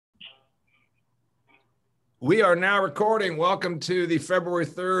We are now recording. Welcome to the February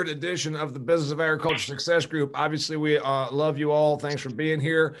 3rd edition of the Business of Agriculture Success Group. Obviously, we love you all. Thanks for being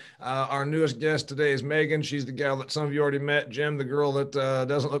here. Our newest guest today is Megan. She's the gal that some of you already met. Jim, the girl that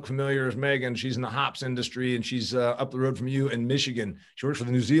doesn't look familiar, is Megan. She's in the hops industry, and she's up the road from you in Michigan. She works for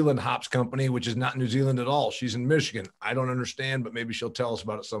the New Zealand Hops Company, which is not New Zealand at all. She's in Michigan. I don't understand, but maybe she'll tell us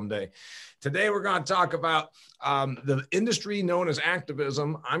about it someday. Today, we're going to talk about the industry known as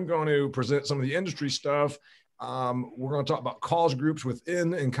activism. I'm going to present some of the industry stuff. We're going to talk about cause groups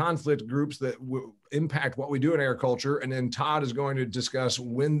within and conflict groups that will impact what we do in agriculture. And then Todd is going to discuss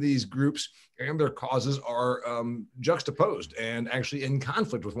when these groups and their causes are juxtaposed and actually in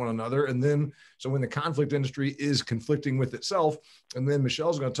conflict with one another. And then, so when the conflict industry is conflicting with itself, and then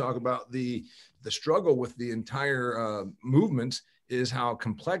Michelle's going to talk about the struggle with the entire movement is how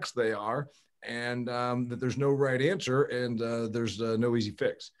complex they are, and that there's no right answer, and there's no easy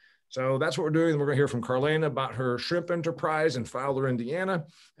fix. So that's what we're doing. We're going to hear from Carlena about her shrimp enterprise in Fowler, Indiana,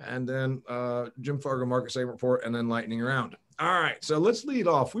 and then Jim Fargo market segment report, and then lightning round. All right, so let's lead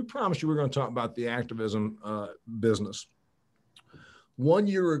off. We promised you we're going to talk about the activism business. 1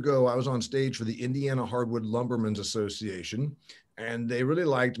 year ago, I was on stage for the Indiana Hardwood Lumbermen's Association, and they really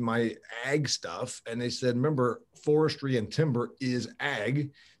liked my ag stuff. And they said, remember, forestry and timber is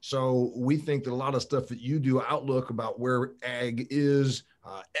ag. So we think that a lot of stuff that you do, outlook about where ag is,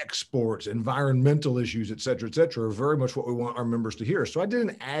 exports, environmental issues, et cetera, are very much what we want our members to hear. So I did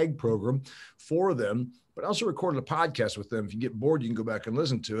an ag program for them, but I also recorded a podcast with them. If you get bored, you can go back and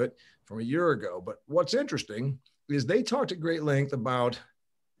listen to it from a year ago. But what's interesting is they talked at great length about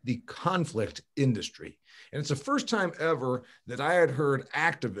the conflict industry. And it's the first time ever that I had heard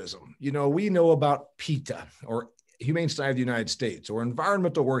activism. You know, we know about PETA or Humane Society of the United States or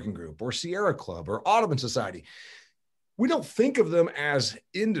Environmental Working Group or Sierra Club or Audubon Society. We don't think of them as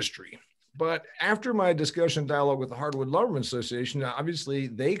industry. But after my discussion dialogue with the Hardwood Lumbermen Association, obviously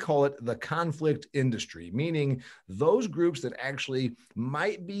they call it the conflict industry, meaning those groups that actually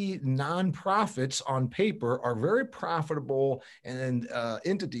might be nonprofits on paper are very profitable and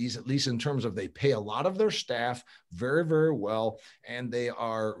entities, at least in terms of they pay a lot of their staff very, very well, and they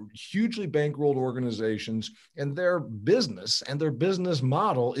are hugely bankrolled organizations, and their business and their business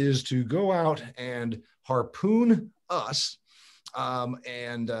model is to go out and harpoon us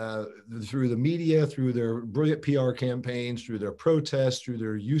through the media, through their brilliant PR campaigns, through their protests, through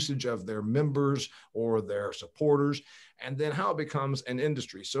their usage of their members or their supporters, and then how it becomes an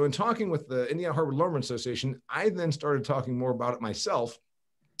industry. So in talking with the Indiana Hardwood Lumbermen Association, I then started talking more about it myself,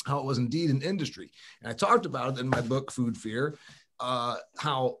 how it was indeed an industry. And I talked about it in my book, Food Fear,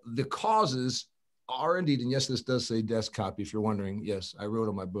 how the causes are indeed, and yes, this does say desk copy. If you're wondering, yes, I wrote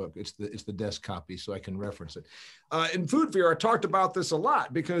on my book. It's the desk copy, so I can reference it. In Food Fear, I talked about this a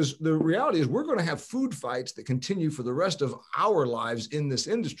lot because the reality is we're going to have food fights that continue for the rest of our lives in this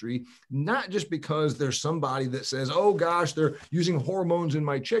industry, not just because there's somebody that says, oh gosh, they're using hormones in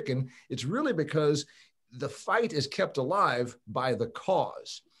my chicken. It's really because the fight is kept alive by the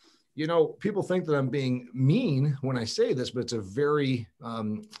cause. You know, people think that I'm being mean when I say this, but it's a very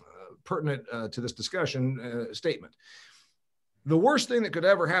pertinent to this discussion statement. The worst thing that could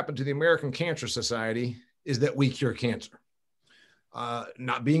ever happen to the American Cancer Society is that we cure cancer.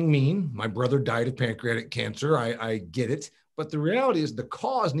 Not being mean, my brother died of pancreatic cancer. I get it. But the reality is the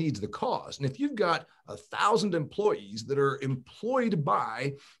cause needs the cause. And if you've got 1,000 employees that are employed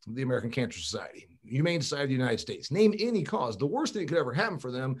by the American Cancer Society, Humane Society of the United States, name any cause, the worst thing that could ever happen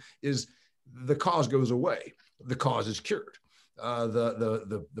for them is the cause goes away. The cause is cured.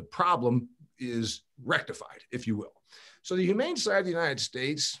 The problem is rectified, if you will. So the Humane Society of the United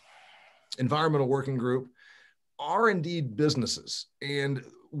States, Environmental Working Group, are indeed businesses. And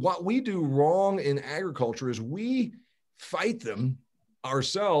what we do wrong in agriculture is we fight them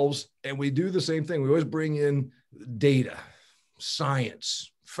ourselves, and we do the same thing. We always bring in data,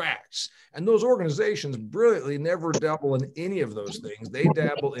 science, facts, and those organizations brilliantly never dabble in any of those things. They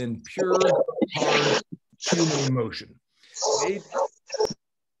dabble in pure, hard human emotion.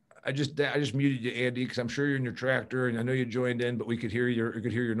 I just muted you, Andy, because I'm sure you're in your tractor, and I know you joined in, but we could hear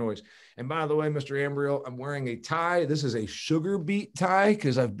your noise. And by the way, Mr. Ambriel, I'm wearing a tie. This is a sugar beet tie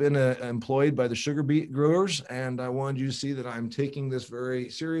because I've been employed by the sugar beet growers, and I wanted you to see that I'm taking this very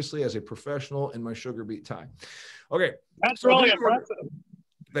seriously as a professional in my sugar beet tie. Okay, that's really impressive.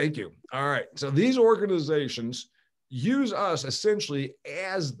 Thank you. All right, so these organizations use us essentially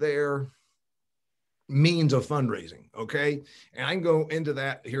as their means of fundraising, okay? And I can go into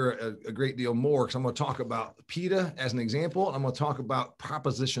that here a great deal more because I'm going to talk about PETA as an example, and I'm going to talk about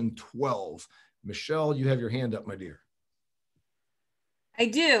Proposition 12. Michelle, you have your hand up, my dear. I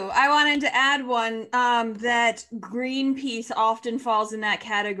do. I wanted to add one that Greenpeace often falls in that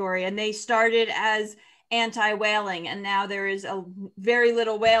category, and they started as anti-whaling, and now there is a very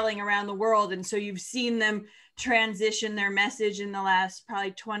little whaling around the world, and so you've seen them transition their message in the last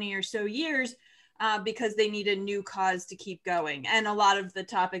probably 20 or so years because they need a new cause to keep going, and a lot of the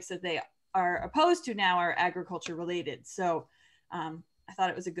topics that they are opposed to now are agriculture related. So I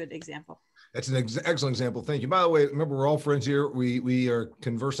thought it was a good example. That's an excellent example. Thank you. By the way, remember, we're all friends here. We are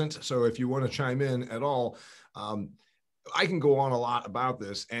conversant. So if you want to chime in at all, I can go on a lot about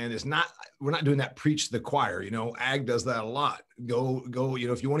this, and we're not doing that preach to the choir. Ag does that a lot. Go,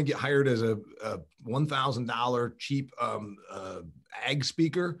 if you want to get hired as a $1,000 cheap ag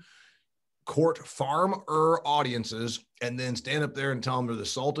speaker, court farmer audiences, and then stand up there and tell them they're the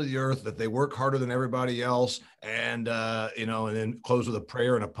salt of the earth, that they work harder than everybody else, and and then close with a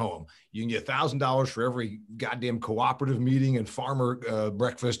prayer and a poem. You can get $1,000 for every goddamn cooperative meeting and farmer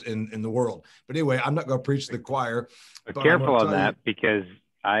breakfast in the world. But anyway, I'm not going to preach to the choir. But careful on that, because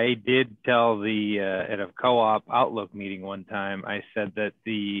I did tell at a co-op Outlook meeting one time, I said that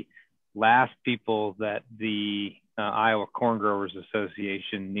the last people that the Iowa Corn Growers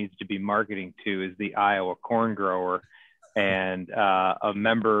Association needs to be marketing to is the Iowa corn grower. And a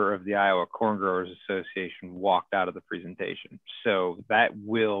member of the Iowa Corn Growers Association walked out of the presentation. So that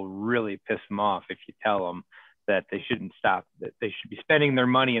will really piss them off if you tell them that they shouldn't stop, that they should be spending their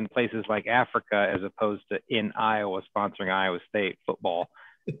money in places like Africa as opposed to in Iowa sponsoring Iowa State football.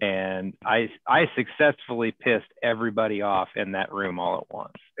 And I successfully pissed everybody off in that room all at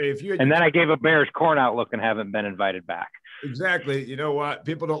once. And then I gave a Bears corn outlook and haven't been invited back. Exactly. You know what?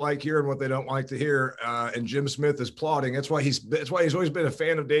 People don't like hearing what they don't like to hear. And Jim Smith is plotting. That's why he's always been a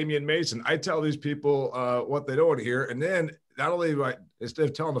fan of Damian Mason. I tell these people what they don't want to hear. And then not only do instead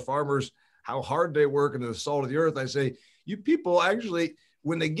of telling the farmers how hard they work and the salt of the earth, I say, you people actually,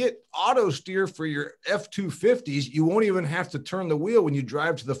 when they get auto steer for your F-250s, you won't even have to turn the wheel when you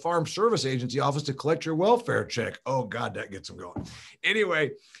drive to the Farm Service Agency office to collect your welfare check. Oh, God, that gets them going. Anyway,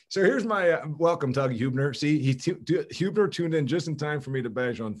 so here's my welcome, Tug Hubner. See, Hubner tuned in just in time for me to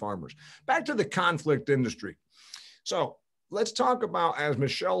bash on farmers. Back to the conflict industry. So let's talk about, as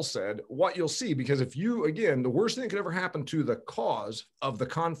Michelle said, what you'll see, because the worst thing that could ever happen to the cause of the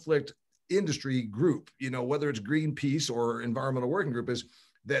conflict industry group, whether it's Greenpeace or Environmental Working Group, is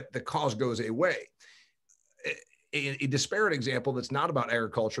that the cause goes away. A disparate example that's not about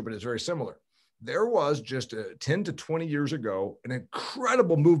agriculture, but it's very similar. There was just 10 to 20 years ago an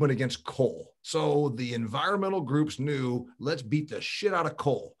incredible movement against coal. So the environmental groups knew, let's beat the shit out of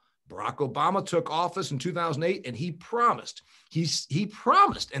coal. Barack Obama took office in 2008, and he promised,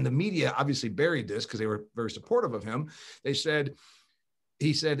 and the media obviously buried this because they were very supportive of him.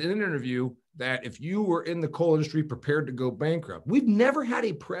 He said in an interview that if you were in the coal industry prepared to go bankrupt. We've never had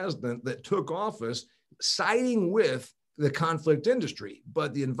a president that took office siding with the conflict industry,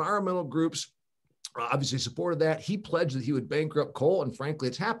 but the environmental groups obviously supported that. He pledged that he would bankrupt coal, and frankly,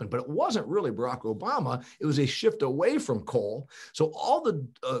 it's happened. But it wasn't really Barack Obama. It was a shift away from coal. So all the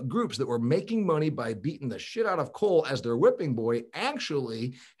groups that were making money by beating the shit out of coal as their whipping boy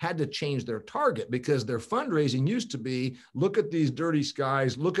actually had to change their target, because their fundraising used to be, look at these dirty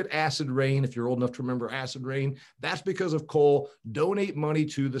skies, look at acid rain. If you're old enough to remember acid rain, that's because of coal. Donate money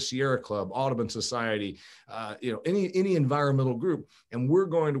to the Sierra Club, Audubon Society, any environmental group, and we're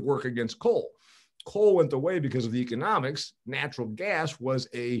going to work against coal. Coal went away because of the economics. Natural gas was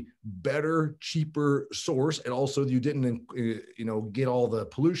a better, cheaper source. And also you didn't, get all the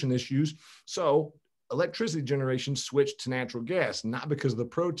pollution issues. So electricity generation switched to natural gas, not because of the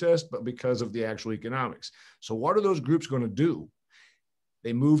protest, but because of the actual economics. So what are those groups going to do?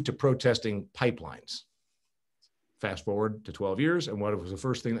 They moved to protesting pipelines. Fast forward to 12 years, and what was the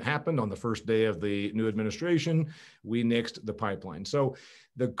first thing that happened on the first day of the new administration? We nixed the pipeline. So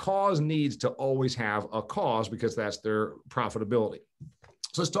the cause needs to always have a cause, because that's their profitability.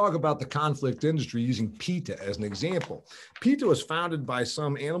 So let's talk about the conflict industry using PETA as an example. PETA was founded by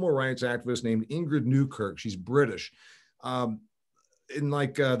some animal rights activist named Ingrid Newkirk. She's British. In the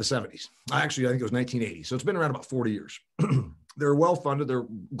 70s. Actually, I think it was 1980. So it's been around about 40 years. They're well-funded. They're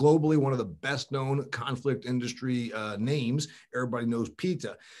globally one of the best-known conflict industry names. Everybody knows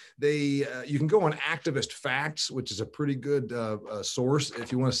PETA. You can go on Activist Facts, which is a pretty good source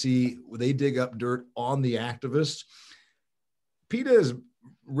if you want to see. They dig up dirt on the activists. PETA's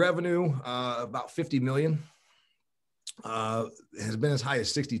revenue, about 50 million, has been as high as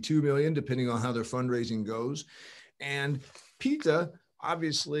 62 million, depending on how their fundraising goes. And PETA,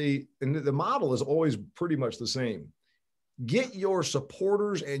 obviously, and the model is always pretty much the same. get your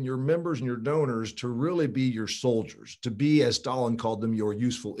supporters and your members and your donors to really be your soldiers, to be, as Stalin called them, your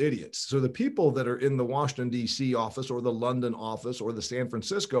useful idiots. So the people that are in the Washington, D.C. office or the London office or the San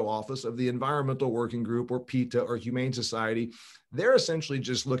Francisco office of the Environmental Working Group or PETA or Humane Society, they're essentially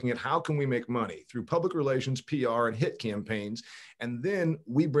just looking at how can we make money through public relations, PR, and hit campaigns. And then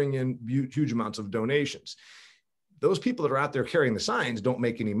we bring in huge amounts of donations. Those people that are out there carrying the signs don't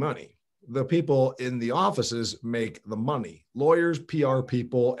make any money. The people in the offices make the money: lawyers, PR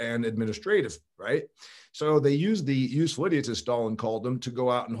people, and administrative, right? So they use the useful idiots, as Stalin called them, to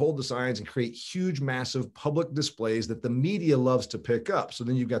go out and hold the signs and create huge, massive public displays that the media loves to pick up. So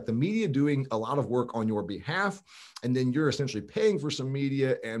then you've got the media doing a lot of work on your behalf, and then you're essentially paying for some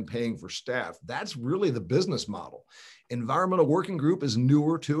media and paying for staff. That's really the business model. Environmental Working Group is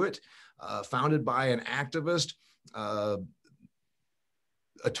newer to it, founded by an activist,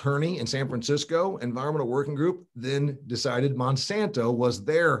 attorney in San Francisco. Environmental Working Group then decided Monsanto was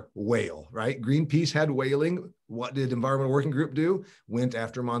their whale, right? Greenpeace had whaling. What did Environmental Working Group do? Went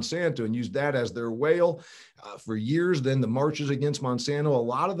after Monsanto and used that as their whale for years. Then the marches against Monsanto, a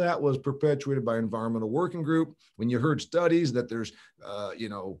lot of that was perpetuated by Environmental Working Group. When you heard studies that there's,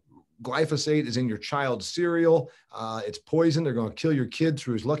 glyphosate is in your child's cereal, it's poison, they're going to kill your kid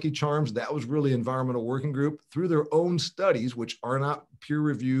through his Lucky Charms. That was really Environmental Working Group through their own studies, which are not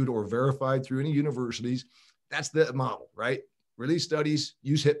peer-reviewed or verified through any universities. That's the model, right? Release studies,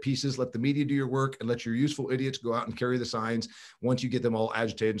 use hit pieces, let the media do your work, and let your useful idiots go out and carry the signs once you get them all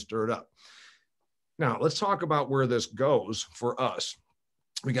agitated and stirred up. Now, let's talk about where this goes for us.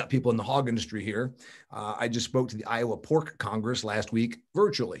 We got people in the hog industry here. I just spoke to the Iowa Pork Congress last week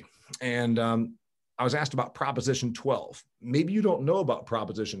virtually. And I was asked about Proposition 12. Maybe you don't know about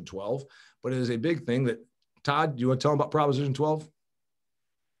Proposition 12, but it is a big thing that, Todd, do you want to tell them about Proposition 12?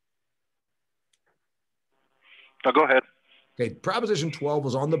 No, go ahead. Okay, Proposition 12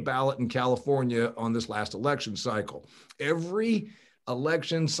 was on the ballot in California on this last election cycle. Every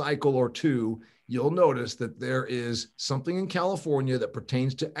election cycle or two, you'll notice that there is something in California that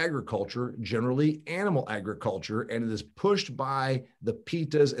pertains to agriculture, generally animal agriculture, and it is pushed by the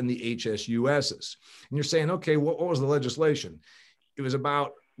PETAs and the HSUSs. And you're saying, okay, what was the legislation? It was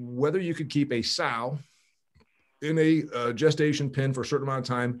about whether you could keep a sow in a gestation pen for a certain amount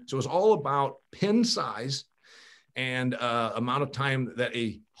of time. So it was all about pen size and amount of time that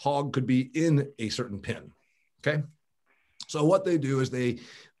a hog could be in a certain pen, okay? So what they do is they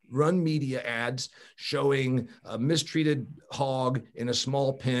run media ads showing a mistreated hog in a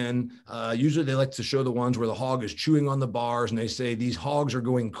small pen. Usually they like to show the ones where the hog is chewing on the bars and they say these hogs are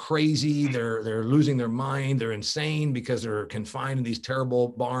going crazy. They're losing their mind. They're insane because they're confined in these terrible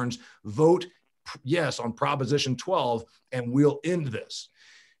barns. Vote yes on Proposition 12 and we'll end this.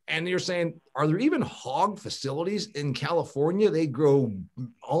 And you're saying, are there even hog facilities in California? They grow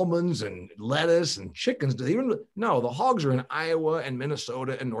almonds and lettuce and chickens. Do they even? No, the hogs are in Iowa and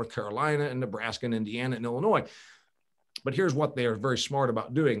Minnesota and North Carolina and Nebraska and Indiana and Illinois. But here's what they are very smart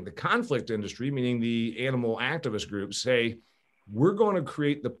about doing. The conflict industry, meaning the animal activist groups, say, we're going to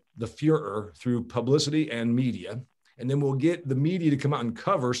create the furor through publicity and media. And then we'll get the media to come out and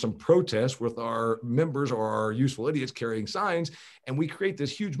cover some protests with our members or our useful idiots carrying signs. And we create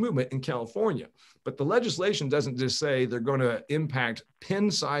this huge movement in California. But the legislation doesn't just say they're going to impact pen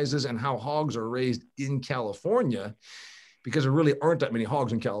sizes and how hogs are raised in California, because there really aren't that many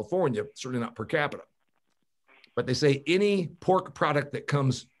hogs in California, certainly not per capita. But they say any pork product that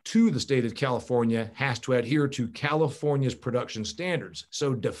comes to the state of California has to adhere to California's production standards.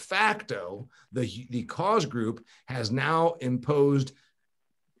 So de facto, the cause group has now imposed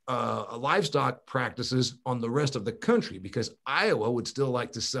livestock practices on the rest of the country because Iowa would still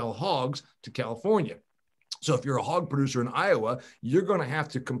like to sell hogs to California. So if you're a hog producer in Iowa, you're going to have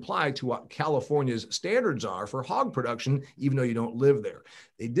to comply to what California's standards are for hog production, even though you don't live there.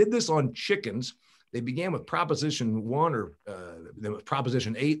 They did this on chickens. They began with Proposition 1 or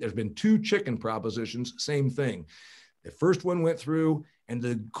Proposition 8. There's been 2 chicken propositions, same thing. The first one went through, and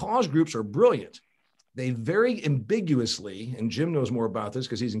the cause groups are brilliant. They very ambiguously, and Jim knows more about this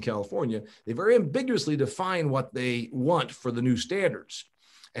because he's in California, they very ambiguously define what they want for the new standards.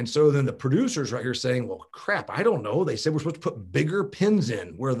 And so then the producers right here saying, well, crap, I don't know. They said we're supposed to put bigger pens in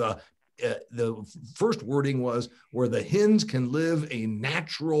where the first wording was where the hens can live a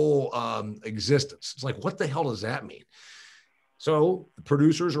natural existence. It's like, what the hell does that mean? So the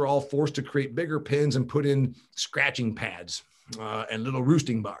producers are all forced to create bigger pens and put in scratching pads and little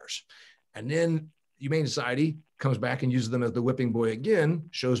roosting bars. And then Humane Society comes back and uses them as the whipping boy again,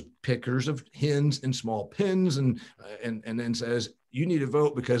 shows pictures of hens in small pens, and then says, you need to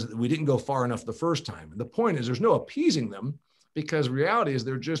vote because we didn't go far enough the first time. And the point is, there's no appeasing them, because reality is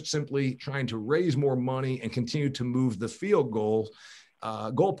they're just simply trying to raise more money and continue to move the field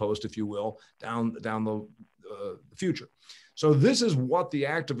goalpost, if you will, down the future. So this is what the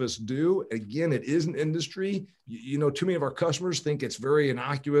activists do. Again, it is an industry. You know, too many of our customers think it's very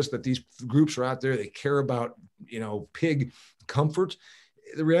innocuous that these groups are out there. They care about, pig comfort.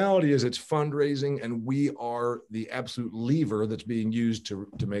 The reality is it's fundraising, and we are the absolute lever that's being used to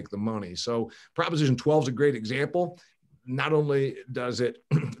make the money. So Proposition 12 is a great example. Not only does it,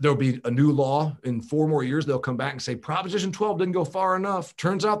 there'll be a new law in 4 more years, they'll come back and say, Proposition 12 didn't go far enough.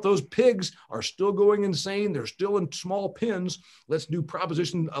 Turns out those pigs are still going insane. They're still in small pens. Let's do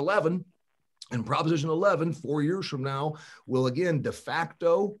Proposition 11. And Proposition 11, 4 years from now, will again de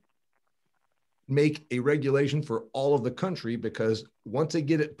facto make a regulation for all of the country, because once they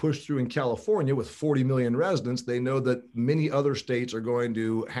get it pushed through in California with 40 million residents, they know that many other states are going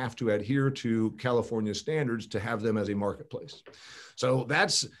to have to adhere to California standards to have them as a marketplace. So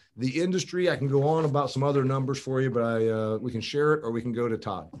that's the industry. I can go on about some other numbers for you, but we can share it, or we can go to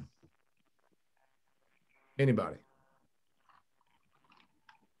Todd. Anybody?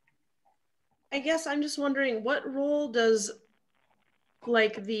 I guess I'm just wondering, what role does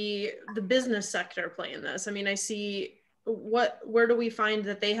like the business sector play in this? I mean, I see where do we find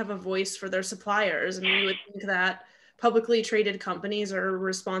that they have a voice for their suppliers? I mean, you would think that publicly traded companies are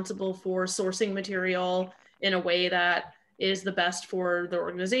responsible for sourcing material in a way that is the best for the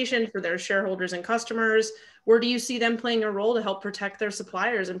organization, for their shareholders and customers. Where do you see them playing a role to help protect their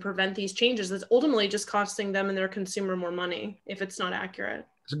suppliers and prevent these changes that's ultimately just costing them and their consumer more money if it's not accurate?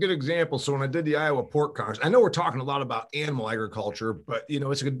 It's a good example. So when I did the Iowa Pork Congress, I know we're talking a lot about animal agriculture, but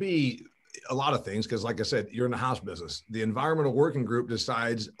it's going to be a lot of things, because like I said, you're in the house business. The environmental working group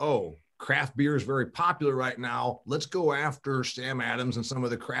decides, oh, craft beer is very popular right now. Let's go after Sam Adams and some of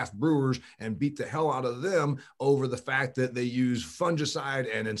the craft brewers and beat the hell out of them over the fact that they use fungicide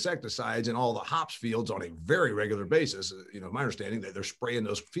and insecticides in all the hops fields on a very regular basis. My understanding that they're spraying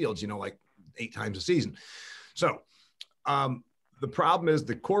those fields, like 8 times a season. So, the problem is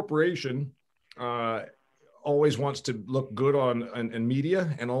the corporation always wants to look good in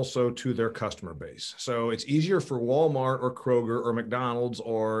media and also to their customer base. So it's easier for Walmart or Kroger or McDonald's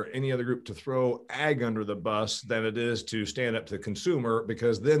or any other group to throw ag under the bus than it is to stand up to the consumer,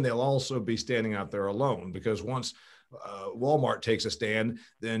 because then they'll also be standing out there alone. Because once Walmart takes a stand,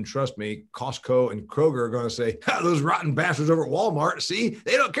 then trust me, Costco and Kroger are going to say, those rotten bastards over at Walmart, see,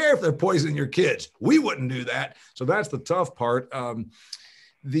 they don't care if they're poisoning your kids. We wouldn't do that. So that's the tough part.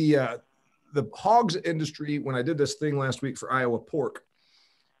 The hogs industry, when I did this thing last week for Iowa Pork,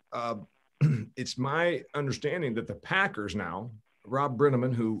 it's my understanding that the Packers now, Rob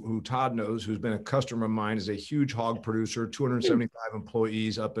Brenneman, who Todd knows, who's been a customer of mine, is a huge hog producer, 275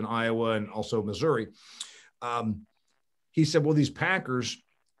 employees up in Iowa and also Missouri. He said, well, these Packers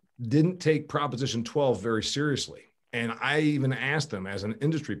didn't take Proposition 12 very seriously. And I even asked them as an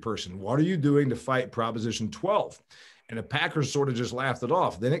industry person, what are you doing to fight Proposition 12? And the Packers sort of just laughed it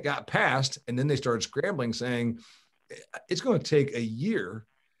off. Then it got passed, and then they started scrambling, saying, it's going to take a year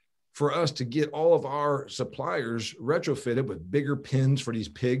for us to get all of our suppliers retrofitted with bigger pens for these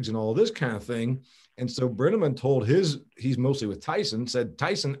pigs and all this kind of thing. And so Brenneman told he's mostly with Tyson, said,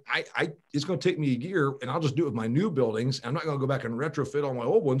 Tyson, it's going to take me a year, and I'll just do it with my new buildings. I'm not going to go back and retrofit all my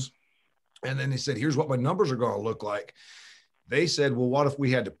old ones. And then he said, here's what my numbers are going to look like. They said, well, what if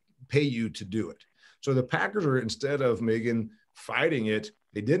we had to pay you to do it? So the Packers are, instead of, Megan, fighting it,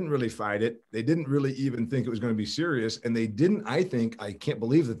 they didn't really fight it. They didn't really even think it was going to be serious. And they didn't, I can't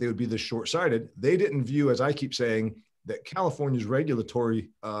believe that they would be this short-sighted. They didn't view, as I keep saying, that California's regulatory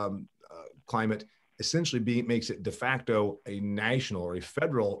climate essentially makes it de facto a national or a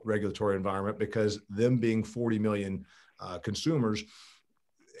federal regulatory environment, because them being 40 million consumers,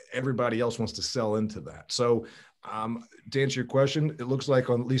 everybody else wants to sell into that. So to answer your question, it looks like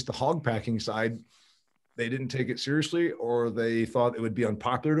on at least the hog packing side, they didn't take it seriously, or they thought it would be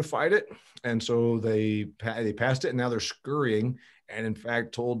unpopular to fight it. And so they passed it, and now they're scurrying. And in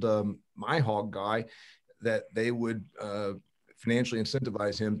fact, told my hog guy that they would financially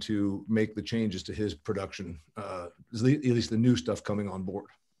incentivize him to make the changes to his production, at least the new stuff coming on board.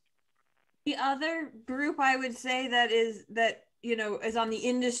 The other group I would say that is on the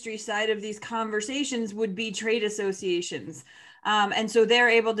industry side of these conversations would be trade associations. And so they're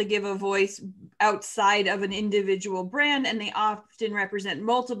able to give a voice outside of an individual brand, and they often represent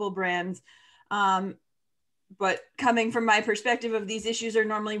multiple brands. But coming from my perspective of these issues are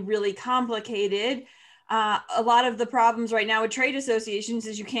normally really complicated. a lot of the problems right now with trade associations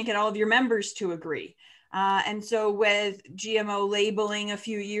is you can't get all of your members to agree. And so with GMO labeling a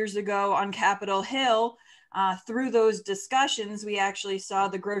few years ago on Capitol Hill, through those discussions, we actually saw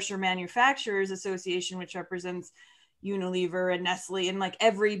the Grocer Manufacturers Association, which represents Unilever and Nestle and like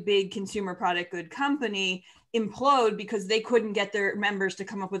every big consumer product good company, implode because they couldn't get their members to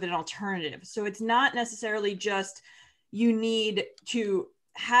come up with an alternative. So it's not necessarily just you need to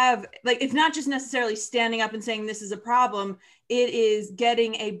have, like, it's not just necessarily standing up and saying this is a problem. It is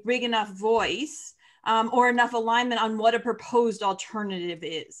getting a big enough voice or enough alignment on what a proposed alternative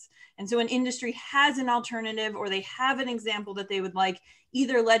is. And so an industry has an alternative or they have an example that they would like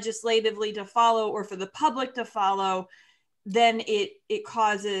either legislatively to follow or for the public to follow, then it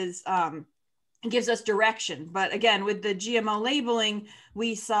causes, it gives us direction. But again, with the GMO labeling,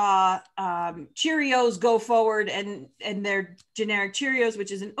 we saw Cheerios go forward and their generic Cheerios,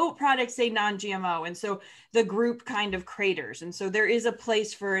 which is an oat product, say non-GMO. And so the group kind of craters. And so there is a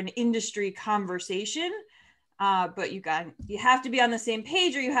place for an industry conversation. But you have to be on the same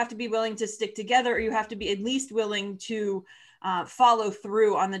page, or you have to be willing to stick together, or you have to be at least willing to follow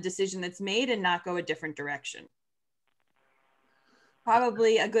through on the decision that's made and not go a different direction.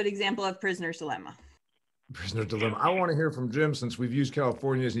 Probably a good example of prisoner's dilemma. Prisoner's dilemma. I want to hear from Jim, since we've used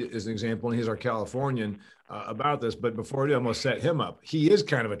California as an example, and he's our Californian about this. But before I do, I'm going to set him up. He is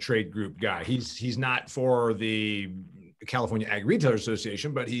kind of a trade group guy. He's not for the California Ag Retailers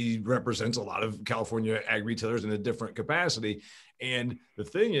Association, but he represents a lot of California ag retailers in a different capacity. And the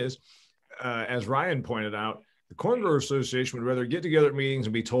thing is, as Ryan pointed out, the Corn Growers Association would rather get together at meetings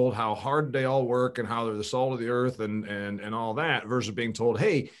and be told how hard they all work and how they're the salt of the earth and all that, versus being told,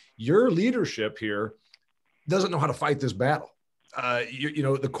 hey, your leadership here doesn't know how to fight this battle. You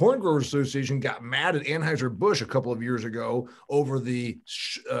know, the Corn Growers Association got mad at Anheuser-Busch a couple of years ago over the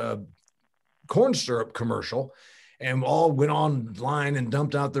corn syrup commercial, and all went online and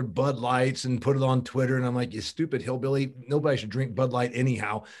dumped out their Bud Lights and put it on Twitter. And I'm like, you stupid hillbilly, nobody should drink Bud Light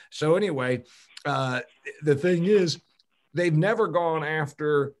anyhow. So anyway, the thing is, they've never gone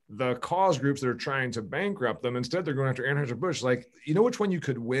after the cause groups that are trying to bankrupt them. Instead, they're going after Anheuser-Busch. Like, you know which one you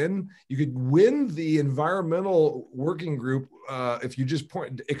could win? You could win the environmental working group if you just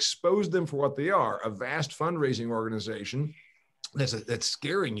expose them for what they are, a vast fundraising organization that's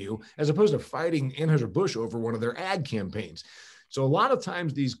scaring you, as opposed to fighting Anheuser-Busch over one of their ad campaigns. So a lot of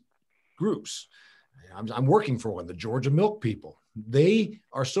times these groups, I'm working for one, the Georgia Milk people, they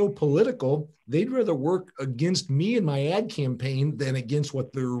are so political, they'd rather work against me and my ad campaign than against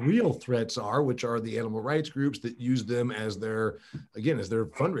what their real threats are, which are the animal rights groups that use them as their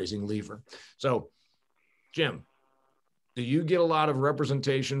fundraising lever. So, Jim, do you get a lot of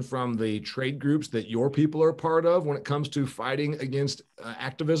representation from the trade groups that your people are part of when it comes to fighting against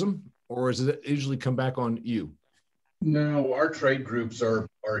activism, or does it usually come back on you? No, our trade groups are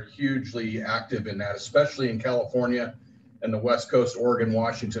hugely active in that, especially in California and the West Coast, Oregon,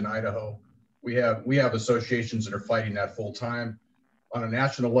 Washington, Idaho. We have associations that are fighting that full time. On a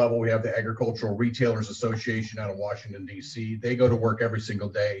national level, we have the Agricultural Retailers Association out of Washington, D.C. They go to work every single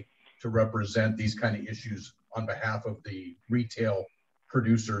day to represent these kind of issues on behalf of the retail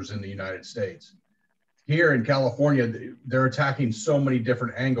producers in the United States. Here in California, they're attacking so many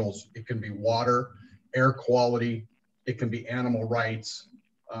different angles. It can be water, air quality, it can be animal rights.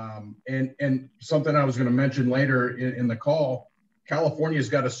 And something I was going to mention later in the call, California's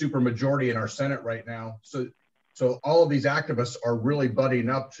got a super majority in our Senate right now. So all of these activists are really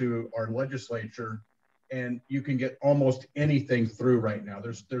buddying up to our legislature, and you can get almost anything through right now.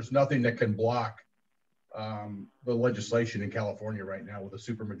 There's nothing that can block the legislation in California right now with a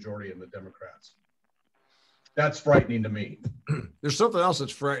super majority in the Democrats. That's frightening to me. There's something else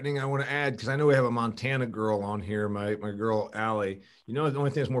that's frightening I want to add, because I know we have a Montana girl on here, my girl, Allie. You know, the only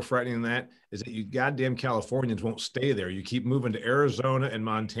thing that's more frightening than that is that you goddamn Californians won't stay there. You keep moving to Arizona and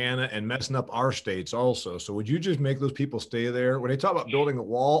Montana and messing up our states also. So would you just make those people stay there? When they talk about building a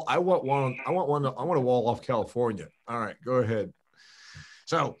wall, I want a wall off California. All right, go ahead.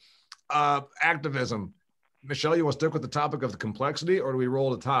 So activism. Michelle, you want to stick with the topic of the complexity, or do we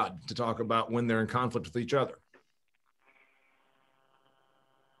roll to Todd to talk about when they're in conflict with each other?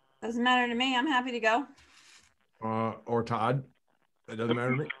 Doesn't matter to me. I'm happy to go. Or Todd, it doesn't matter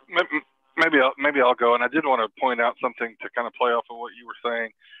to me. Maybe I'll go. And I did want to point out something to kind of play off of what you were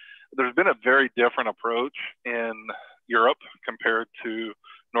saying. There's been a very different approach in Europe compared to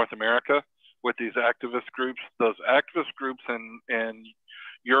North America with these activist groups. Those activist groups in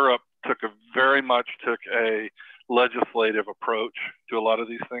Europe took a legislative approach to a lot of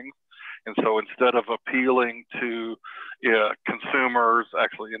these things. And so instead of appealing to consumers,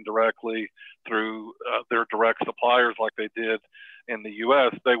 actually indirectly through their direct suppliers like they did in the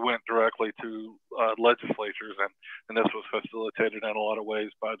U.S., they went directly to legislatures, and this was facilitated in a lot of ways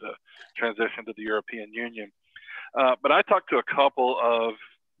by the transition to the European Union. But I talked to a couple of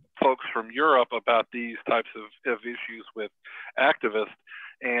folks from Europe about these types of issues with activists,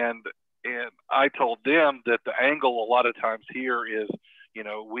 and I told them that the angle a lot of times here is,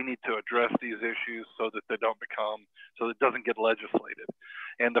 we need to address these issues so that they don't become, so it doesn't get legislated.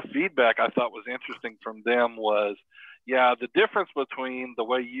 And the feedback I thought was interesting from them was, yeah, the difference between the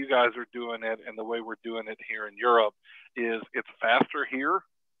way you guys are doing it and the way we're doing it here in Europe is it's faster here,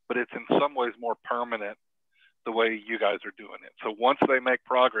 but it's in some ways more permanent the way you guys are doing it. So once they make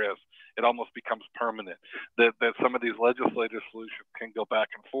progress, it almost becomes permanent. That some of these legislative solutions can go back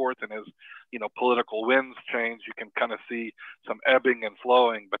and forth, and as political winds change, you can kind of see some ebbing and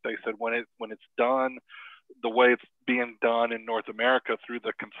flowing. But they said when it's done the way it's being done in North America through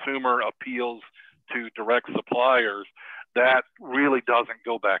the consumer appeals to direct suppliers, that really doesn't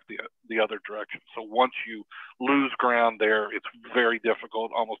go back the other direction. So once you lose ground there, it's very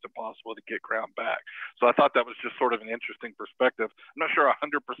difficult, almost impossible to get ground back. So I thought that was just sort of an interesting perspective. I'm not sure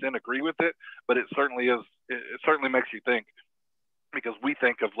 100% agree with it, but it certainly is. It certainly makes you think, because we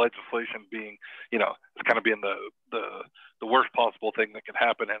think of legislation being, it's kind of being the worst possible thing that could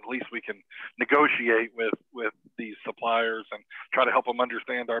happen. And at least we can negotiate with these suppliers and try to help them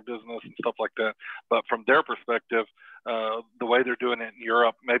understand our business and stuff like that. But from their perspective, the way they're doing it in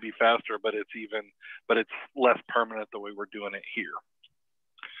Europe may be faster, but it's less permanent the way we're doing it here.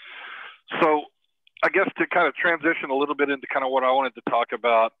 So I guess to kind of transition a little bit into kind of what I wanted to talk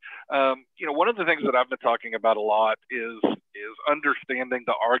about, one of the things that I've been talking about a lot is understanding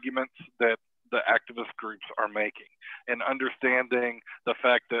the arguments that the activist groups are making, and understanding the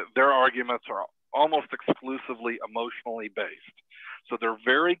fact that their arguments are almost exclusively emotionally based. So they're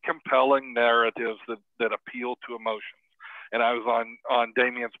very compelling narratives that appeal to emotions. And I was on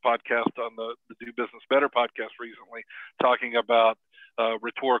Damian's podcast, on the Do Business Better podcast recently, talking about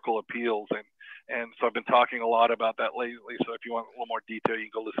rhetorical appeals. And so I've been talking a lot about that lately. So if you want a little more detail,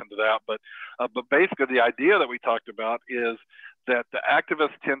 you can go listen to that. But basically the idea that we talked about is that the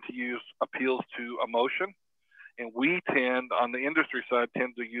activists tend to use appeals to emotion, and we tend, on the industry side,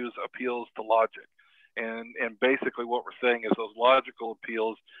 tend to use appeals to logic. And basically what we're saying is those logical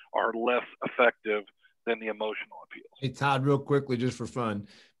appeals are less effective than the emotional appeals. Hey, Todd, real quickly, just for fun,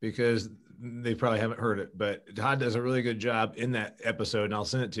 because they probably haven't heard it, but Todd does a really good job in that episode, and I'll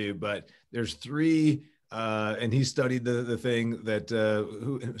send it to you. But there's three, and he studied the thing that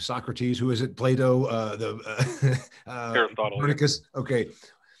Socrates, who is it? Plato, Aristotle. Copernicus. Okay.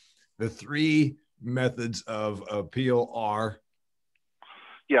 The three methods of appeal are.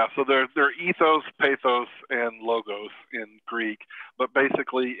 Yeah, so they're ethos, pathos, and logos in Greek, but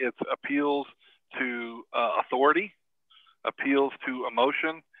basically it's appeals to authority, appeals to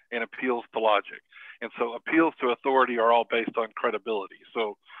emotion, and appeals to logic. And so appeals to authority are all based on credibility.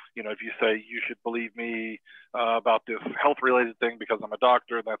 So, if you say you should believe me about this health-related thing because I'm a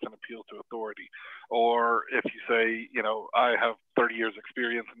doctor, that's an appeal to authority. Or if you say, I have 30 years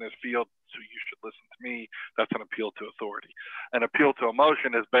experience in this field, so you should listen to me, that's an appeal to authority. An appeal to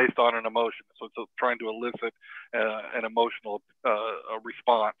emotion is based on an emotion. So it's trying to elicit an emotional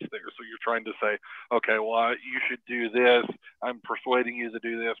response there. So you're trying to say, okay, well, you should do this. I'm persuading you to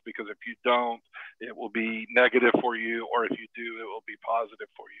do this because if you don't, it will be negative for you, or if you do, it will be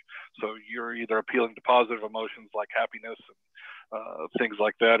positive for you. So you're either appealing to positive emotions like happiness and things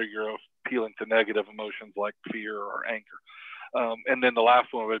like that, or you're appealing to negative emotions like fear or anger. And then the last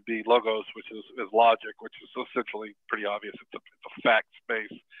one would be logos, which is logic, which is essentially pretty obvious. It's a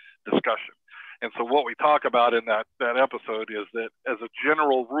facts-based discussion. And so what we talk about in that episode is that as a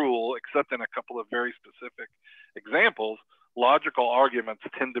general rule, except in a couple of very specific examples, logical arguments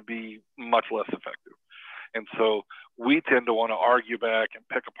tend to be much less effective. And so we tend to want to argue back and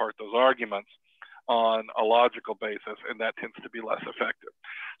pick apart those arguments on a logical basis, and that tends to be less effective.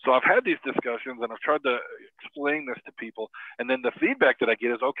 So I've had these discussions and I've tried to explain this to people, and then the feedback that I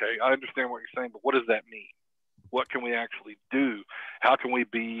get is, okay, I understand what you're saying, but what does that mean? What can we actually do? How can we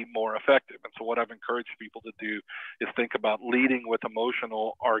be more effective? And so what I've encouraged people to do is think about leading with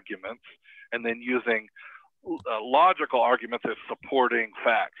emotional arguments and then using logical arguments as supporting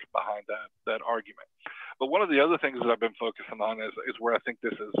facts behind that argument. But one of the other things that I've been focusing on is where I think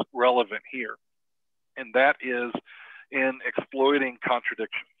this is relevant here. And that is in exploiting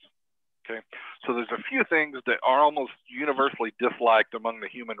contradictions. Okay, so there's a few things that are almost universally disliked among the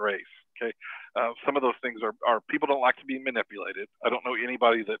human race. Okay, some of those things are people don't like to be manipulated. I don't know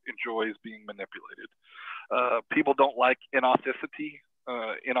anybody that enjoys being manipulated. People don't like inauthenticity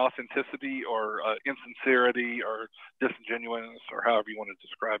or insincerity or disingenuous or however you want to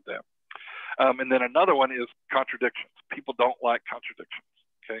describe that. And then another one is contradictions. People don't like contradictions.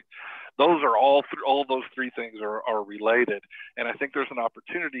 Okay, those are all those three things are related, and I think there's an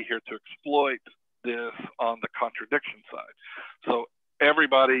opportunity here to exploit this on the contradiction side. So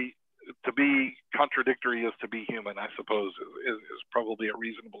everybody, to be contradictory is to be human, I suppose, is probably a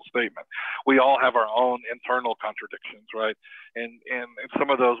reasonable statement. We all have our own internal contradictions, right? And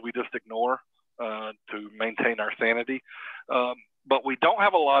some of those we just ignore to maintain our sanity. But we don't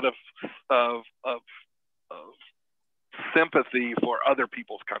have a lot of sympathy for other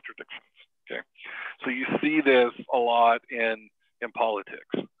people's contradictions. Okay, so you see this a lot in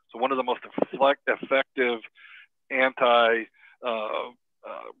politics. So one of the most effective anti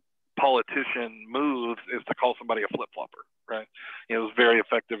politician moves is to call somebody a flip-flopper, right? It was very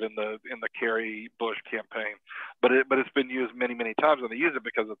effective in the Kerry Bush campaign, but it's been used many times, and they use it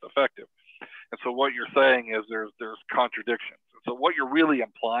because it's effective. And so what you're saying is there's contradictions. So what you're really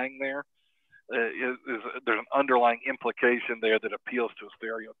implying there is there's an underlying implication there that appeals to a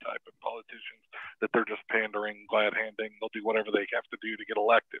stereotype in politicians, that they're just pandering, glad-handing, they'll do whatever they have to do to get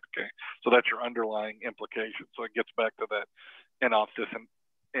elected. Okay, so that's your underlying implication. So it gets back to that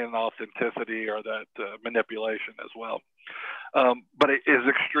inauthenticity or that manipulation as well. But it is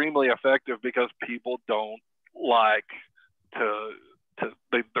extremely effective because people don't like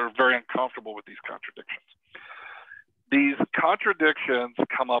they're very uncomfortable with these contradictions. These contradictions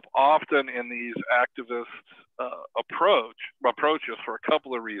come up often in these activist approaches for a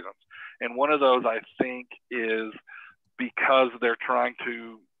couple of reasons. And one of those, I think, is because they're trying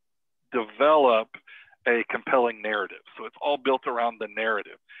to develop a compelling narrative. So it's all built around the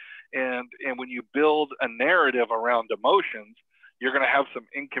narrative. And when you build a narrative around emotions, you're going to have some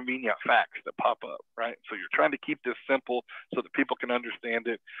inconvenient facts that pop up, right? So you're trying to keep this simple so that people can understand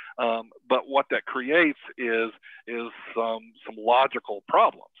it. But what that creates is some logical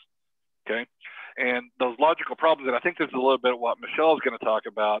problems, okay? And those logical problems, and I think this is a little bit what Michelle is going to talk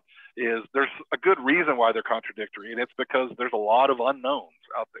about, is there's a good reason why they're contradictory, and it's because there's a lot of unknowns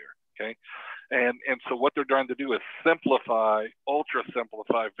out there, okay? And so what they're trying to do is ultra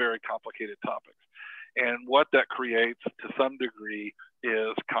simplify very complicated topics. And what that creates to some degree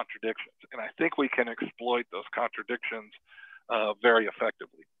is contradictions. And I think we can exploit those contradictions very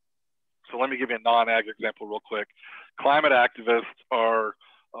effectively. So let me give you a non-ag example real quick. Climate activists are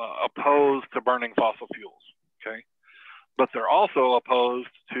opposed to burning fossil fuels, okay? But they're also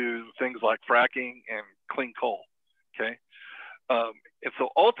opposed to things like fracking and clean coal, okay? And so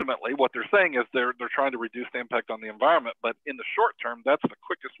ultimately what they're saying is they're trying to reduce the impact on the environment, but in the short term, that's the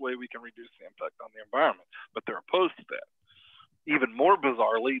quickest way we can reduce the impact on the environment, but they're opposed to that. Even more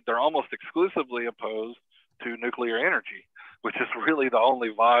bizarrely, they're almost exclusively opposed to nuclear energy, which is really the only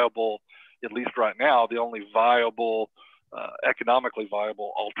viable, at least right now, the only viable, economically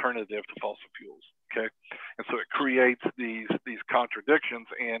viable alternative to fossil fuels. Okay, and so it creates these contradictions,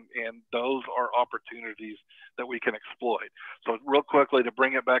 and those are opportunities that we can exploit. So real quickly, to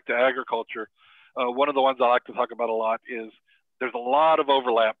bring it back to agriculture, one of the ones I like to talk about a lot is there's a lot of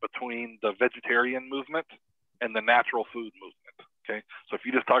overlap between the vegetarian movement and the natural food movement. Okay, so if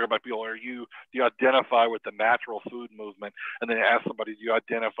you just talk about people, do you identify with the natural food movement, and then ask somebody, do you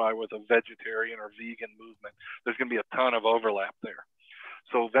identify with a vegetarian or vegan movement? There's going to be a ton of overlap there.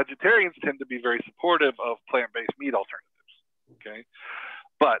 So vegetarians tend to be very supportive of plant-based meat alternatives, okay?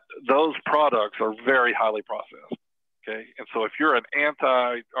 But those products are very highly processed, okay? And so if you're a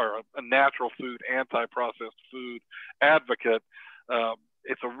natural food, anti-processed food advocate,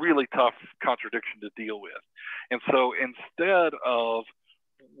 it's a really tough contradiction to deal with. And so instead of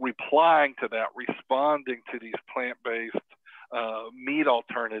replying to that, responding to these plant-based meat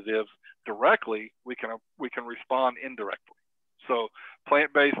alternatives directly, we can respond indirectly. So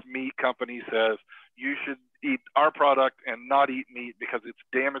plant-based meat company says you should eat our product and not eat meat because it's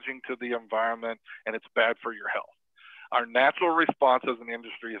damaging to the environment and it's bad for your health. Our natural response as an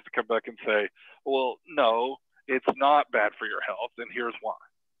industry is to come back and say, well, no, it's not bad for your health, and here's why.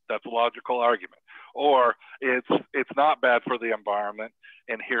 That's a logical argument. Or it's not bad for the environment,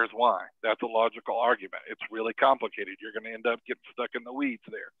 and here's why. That's a logical argument. It's really complicated. You're going to end up getting stuck in the weeds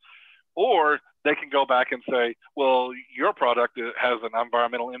there. Or they can go back and say, well, your product has an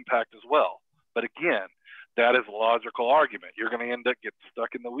environmental impact as well. But again, that is a logical argument. You're going to end up getting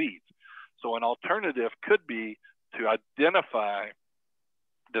stuck in the weeds. So an alternative could be to identify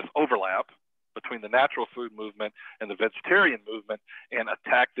this overlap between the natural food movement and the vegetarian movement and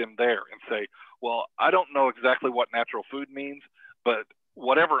attack them there and say, well, I don't know exactly what natural food means, but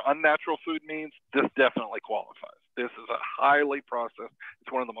whatever unnatural food means, this definitely qualifies. This is a highly processed,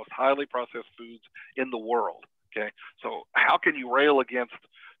 it's one of the most highly processed foods in the world. Okay. So how can you rail against,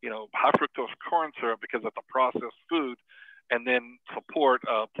 high fructose corn syrup because it's a processed food, and then support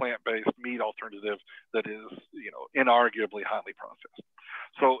a plant-based meat alternative that is, inarguably highly processed?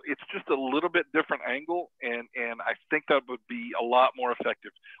 So it's just a little bit different angle, and I think that would be a lot more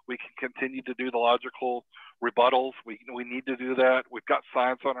effective. We can continue to do the logical rebuttals. We need to do that. We've got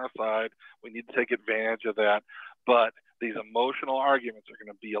science on our side. We need to take advantage of that. But these emotional arguments are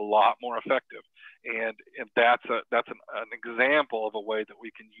going to be a lot more effective, and that's an example of a way that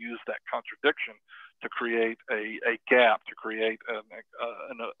we can use that contradiction to create a gap, to create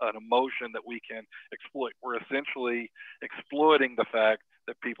an emotion that we can exploit. We're essentially exploiting the fact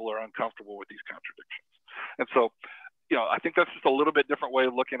that people are uncomfortable with these contradictions. And so, I think that's just a little bit different way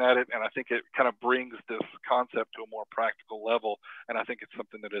of looking at it. And I think it kind of brings this concept to a more practical level. And I think it's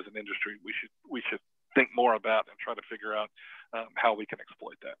something that as an industry, we should think more about and try to figure out how we can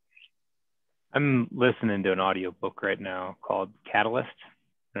exploit that. I'm listening to an audiobook right now called Catalyst.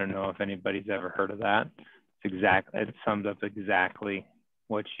 I don't know if anybody's ever heard of that. It sums up exactly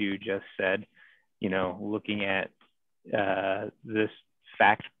what you just said. Looking at this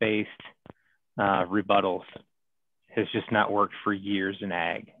fact-based rebuttals has just not worked for years in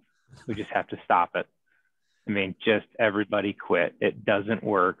ag. We just have to stop it. Just everybody quit. It doesn't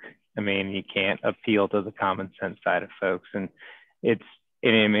work. You can't appeal to the common sense side of folks. And it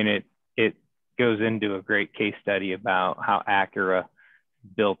goes into a great case study about how Acura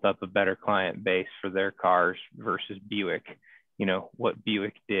built up a better client base for their cars versus Buick, what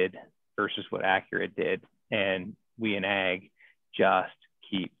Buick did versus what Acura did. And we in ag just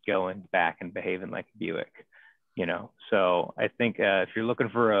keep going back and behaving like Buick, So I think if you're looking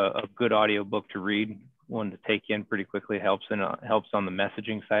for a good audiobook to read, one to take in pretty quickly, helps on the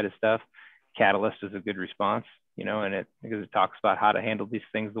messaging side of stuff. Catalyst is a good response, because it talks about how to handle these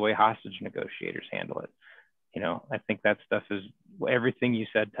things the way hostage negotiators handle it. I think that stuff is, everything you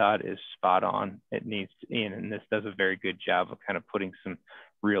said, Todd, is spot on. It needs to, and this does a very good job of kind of putting some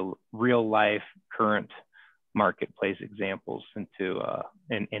real life current marketplace examples into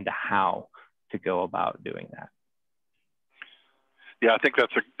how to go about doing that. Yeah, I think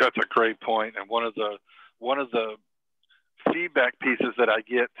that's a great point. And one of the feedback pieces that I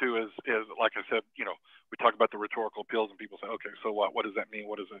get too is like I said, we talk about the rhetorical appeals and people say, okay, so what? What does that mean?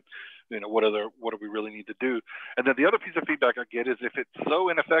 What is it? What do we really need to do? And then the other piece of feedback I get is, if it's so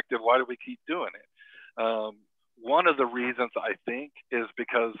ineffective, why do we keep doing it? One of the reasons, I think, is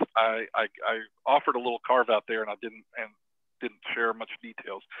because I offered a little carve out there, and I didn't share much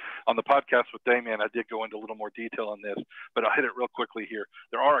details. On the podcast with Damian, I did go into a little more detail on this, but I'll hit it real quickly here.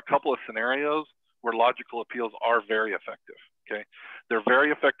 There are a couple of scenarios where logical appeals are very effective. Okay, they're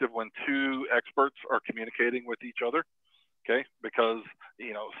very effective when two experts are communicating with each other. Okay, because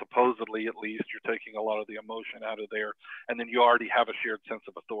supposedly, at least, you're taking a lot of the emotion out of there, and then you already have a shared sense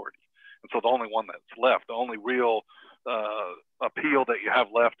of authority. And so the only one that's left, the only real appeal that you have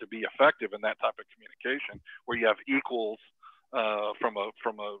left to be effective in that type of communication, where you have equals from a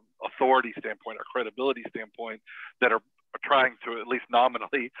authority standpoint or credibility standpoint that are trying to, at least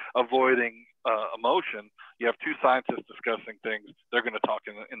nominally, avoiding emotion. You have two scientists discussing things. They're going to talk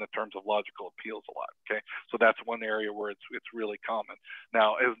in the terms of logical appeals a lot. Okay, so that's one area where it's really common.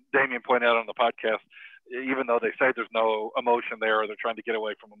 Now, as Damian pointed out on the podcast, even though they say there's no emotion there, or they're trying to get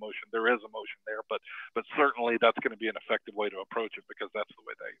away from emotion, there is emotion there. But certainly that's going to be an effective way to approach it, because that's the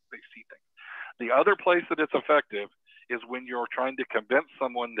way they see things. The other place that it's effective is when you're trying to convince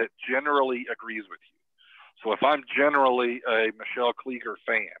someone that generally agrees with you. So if I'm generally a Michelle Klieger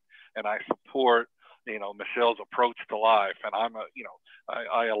fan and I support, Michelle's approach to life, and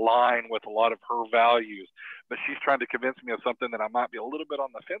I align with a lot of her values, but she's trying to convince me of something that I might be a little bit on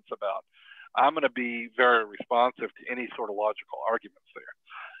the fence about, I'm going to be very responsive to any sort of logical arguments there,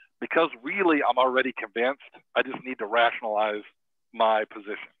 because really I'm already convinced. I just need to rationalize my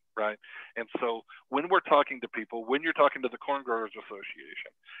position. Right. And so when we're talking to people, when you're talking to the Corn Growers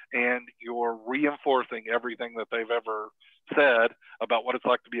Association and you're reinforcing everything that they've ever said about what it's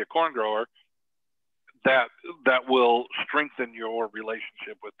like to be a corn grower, that will strengthen your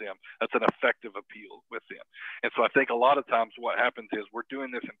relationship with them. That's an effective appeal with them. And so I think a lot of times what happens is we're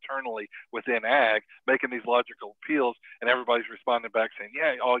doing this internally within ag, making these logical appeals, and everybody's responding back saying,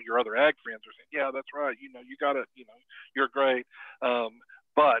 yeah, all your other ag friends are saying, yeah, that's right. You got it. You're great.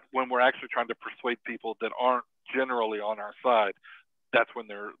 But when we're actually trying to persuade people that aren't generally on our side, that's when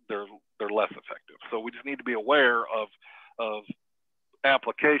they're less effective. So we just need to be aware of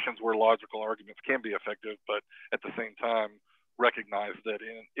applications where logical arguments can be effective, but at the same time recognize that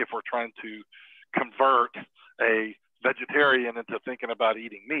if we're trying to convert a vegetarian into thinking about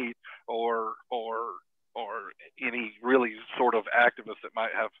eating meat, or any really sort of activist that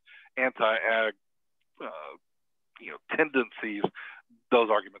might have anti-ag tendencies, those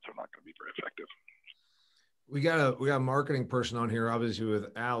arguments are not going to be very effective. We got a marketing person on here, obviously with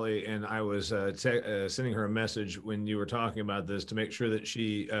Allie, and I was sending her a message when you were talking about this to make sure that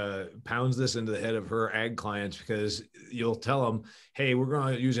she pounds this into the head of her ag clients, because you'll tell them, hey, we're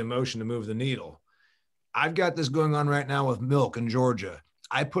going to use emotion to move the needle. I've got this going on right now with milk in Georgia.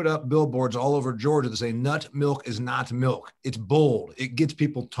 I put up billboards all over Georgia that say nut milk is not milk. It's bold. It gets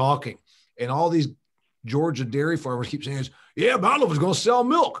people talking. And all these Georgia dairy farmers keep saying, yeah, Mount is going to sell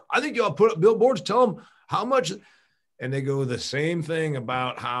milk. I think you ought to put up billboards, tell them how much. And they go the same thing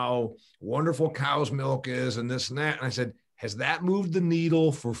about how wonderful cow's milk is and this and that. And I said, has that moved the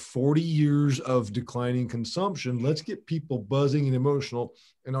needle for 40 years of declining consumption? Let's get people buzzing and emotional.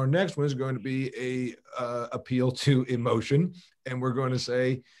 And our next one is going to be a appeal to emotion. And we're going to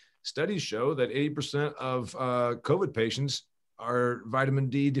say, studies show that 80% of COVID patients are vitamin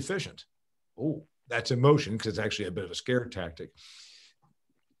D deficient. Oh, that's emotion, because it's actually a bit of a scare tactic.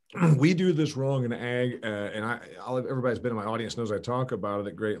 We do this wrong in ag, and everybody's been in my audience knows I talk about it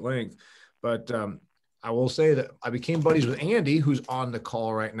at great length, but I will say that I became buddies with Andy, who's on the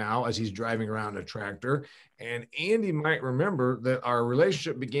call right now as he's driving around a tractor. And Andy might remember that our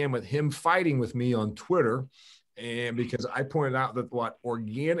relationship began with him fighting with me on Twitter. And because I pointed out that what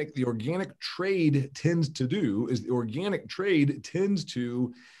the organic trade tends to do is the organic trade tends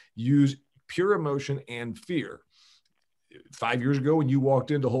to use pure emotion and fear. 5 years ago, when you walked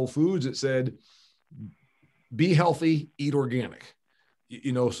into Whole Foods, it said, be healthy, eat organic.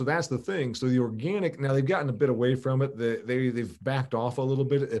 So that's the thing. So the organic, now they've gotten a bit away from it. They've backed off a little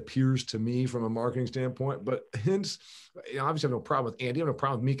bit, it appears to me, from a marketing standpoint. But hence, obviously I have no problem with Andy. I have no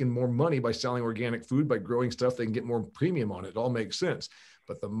problem with making more money by selling organic food, by growing stuff they can get more premium on it. It all makes sense.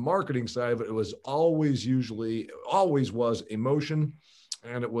 But the marketing side of it, was always was emotion.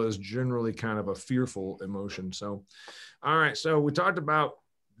 And it was generally kind of a fearful emotion. So, all right. So we talked about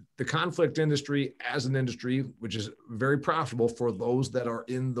the conflict industry as an industry, which is very profitable for those that are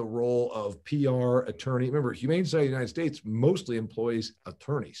in the role of PR attorney. Remember, Humane Society of the United States mostly employs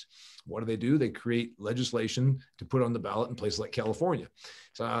attorneys. What do? They create legislation to put on the ballot in places like California.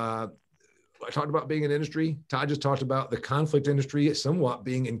 So I talked about being an industry. Todd just talked about the conflict industry somewhat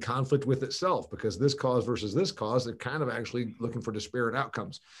being in conflict with itself, because this cause versus this cause, they're kind of actually looking for disparate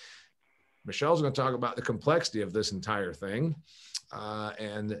outcomes. Michelle's going to talk about the complexity of this entire thing.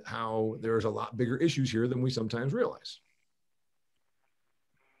 And how there's a lot bigger issues here than we sometimes realize.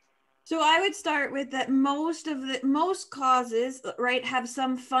 So I would start with that most causes, right, have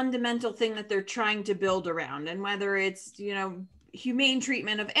some fundamental thing that they're trying to build around. And whether it's, humane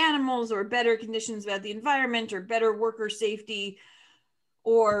treatment of animals, or better conditions about the environment, or better worker safety,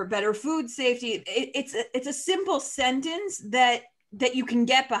 or better food safety, it's a simple sentence that you can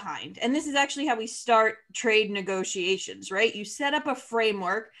get behind. And this is actually how we start trade negotiations, right? You set up a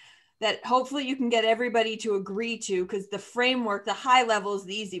framework that hopefully you can get everybody to agree to, because the framework, the high level, is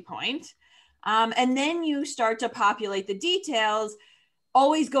the easy point. And then you start to populate the details,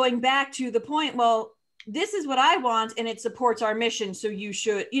 always going back to the point, well, this is what I want and it supports our mission. So you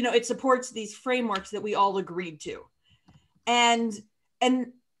should, it supports these frameworks that we all agreed to. And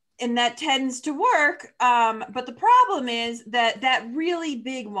that tends to work. But the problem is that really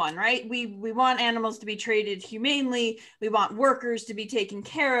big one, right? We want animals to be treated humanely. We want workers to be taken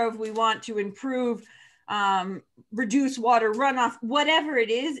care of. We want to improve, reduce water runoff. Whatever it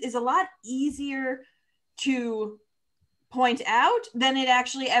is a lot easier to point out than it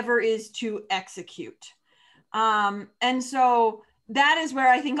actually ever is to execute. And so that is where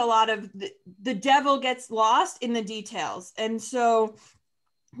I think a lot of the devil gets lost in the details. And so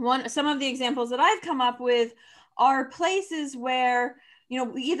some of the examples that I've come up with are places where,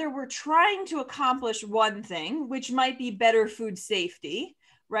 either we're trying to accomplish one thing, which might be better food safety,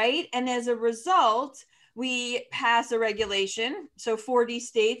 right? And as a result, we pass a regulation. So 40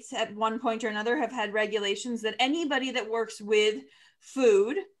 states at one point or another have had regulations that anybody that works with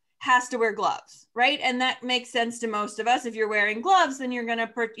food has to wear gloves, right? And that makes sense to most of us. If you're wearing gloves, then you're going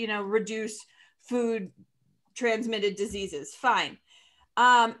to, reduce food transmitted diseases. Fine.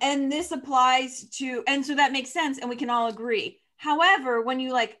 And this applies to, and so that makes sense, and we can all agree. However, when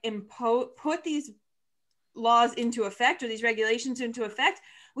you put these laws into effect, or these regulations into effect,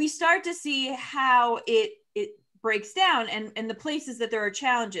 we start to see how it breaks down and the places that there are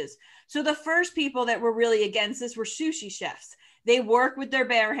challenges. So the first people that were really against this were sushi chefs. They work with their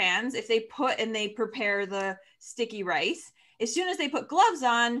bare hands. If they prepare the sticky rice, as soon as they put gloves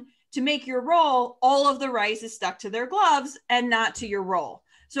on to make your roll, all of the rice is stuck to their gloves and not to your roll.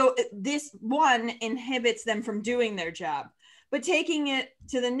 So this one inhibits them from doing their job. But taking it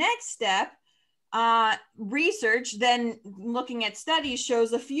to the next step, research then looking at studies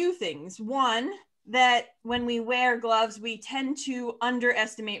shows a few things. One, that when we wear gloves, we tend to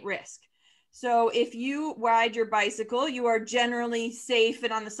underestimate risk. So if you ride your bicycle, you are generally safe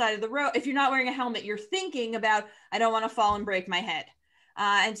and on the side of the road. If you're not wearing a helmet, you're thinking about, I don't want to fall and break my head.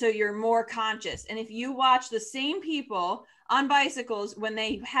 And so you're more conscious. And if you watch the same people on bicycles, when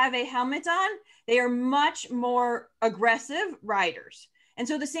they have a helmet on, they are much more aggressive riders. And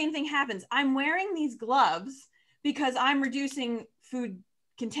so the same thing happens. I'm wearing these gloves because I'm reducing food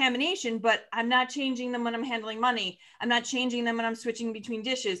contamination, but I'm not changing them when I'm handling money. I'm not changing them when I'm switching between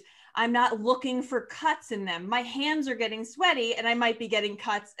dishes. I'm not looking for cuts in them. My hands are getting sweaty and I might be getting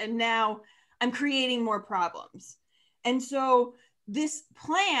cuts, and now I'm creating more problems. And so this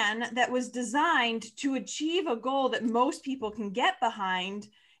plan that was designed to achieve a goal that most people can get behind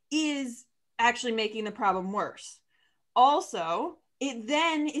is actually making the problem worse. Also, it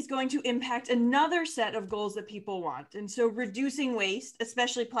then is going to impact another set of goals that people want. And so reducing waste,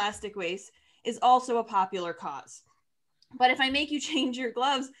 especially plastic waste, is also a popular cause. But if I make you change your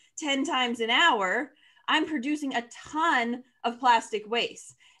gloves 10 times an hour, I'm producing a ton of plastic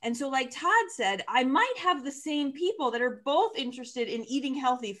waste. And so like Todd said, I might have the same people that are both interested in eating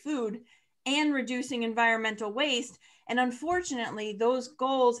healthy food and reducing environmental waste. And unfortunately, those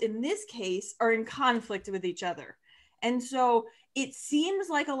goals in this case are in conflict with each other. And so it seems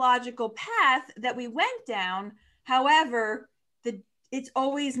like a logical path that we went down. However, it's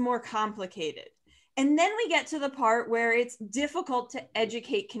always more complicated. And then we get to the part where it's difficult to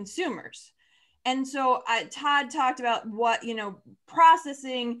educate consumers. And so Todd talked about what,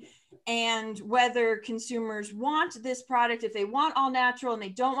 processing and whether consumers want this product. If they want all natural and they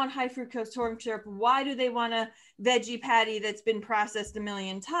don't want high fructose corn syrup, why do they want a veggie patty that's been processed a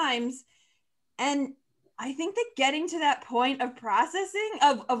million times? And I think that getting to that point of processing,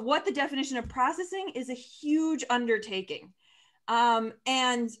 of what the definition of processing is, a huge undertaking.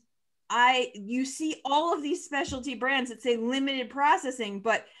 And you see all of these specialty brands that say limited processing,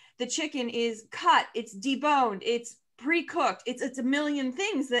 but the chicken is cut, it's deboned, it's pre-cooked, it's a million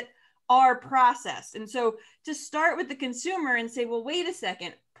things that are processed. And so to start with the consumer and say, well, wait a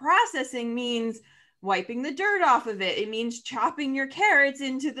second, processing means wiping the dirt off of it. It means chopping your carrots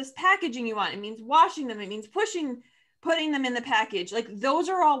into this packaging you want. It means washing them. It means putting them in the package. Like, those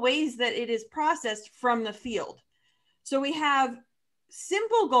are all ways that it is processed from the field. So we have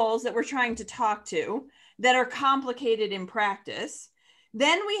simple goals that we're trying to talk to that are complicated in practice.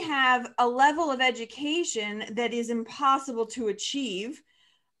 Then we have a level of education that is impossible to achieve.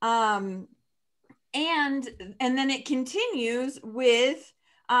 And then it continues with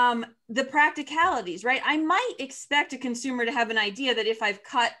the practicalities, right? I might expect a consumer to have an idea that if I've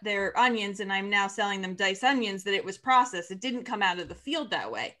cut their onions and I'm now selling them diced onions, that it was processed. It didn't come out of the field that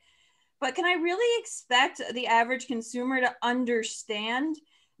way. But can I really expect the average consumer to understand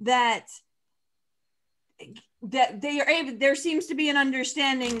that there seems to be an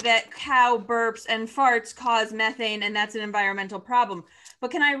understanding that cow burps and farts cause methane, and that's an environmental problem? But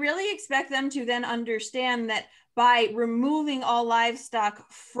can I really expect them to then understand that by removing all livestock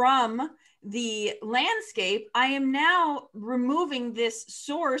from the landscape, I am now removing this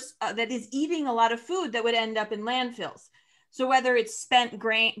source that is eating a lot of food that would end up in landfills? So whether it's spent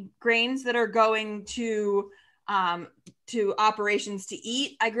grains that are going to operations to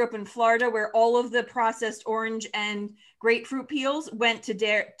eat. I grew up in Florida, where all of the processed orange and grapefruit peels went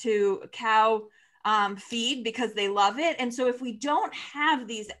to cow feed because they love it. And so if we don't have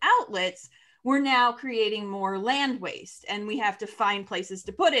these outlets, we're now creating more land waste, and we have to find places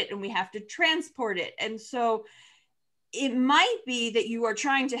to put it, and we have to transport it. And so it might be that you are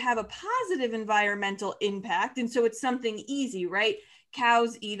trying to have a positive environmental impact. And so it's something easy, right?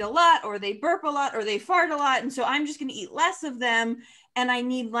 Cows eat a lot, or they burp a lot, or they fart a lot. And so I'm just going to eat less of them, and I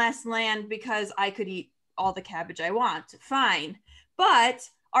need less land because I could eat all the cabbage I want. Fine. But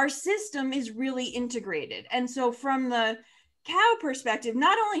our system is really integrated. And so from the cow perspective,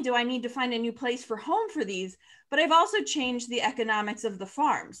 not only do I need to find a new place for home for these, but I've also changed the economics of the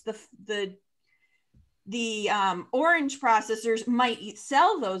farms. The orange processors might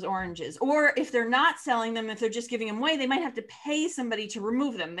sell those oranges, or if they're not selling them, if they're just giving them away, they might have to pay somebody to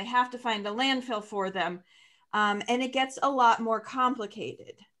remove them. They have to find a landfill for them. And it gets a lot more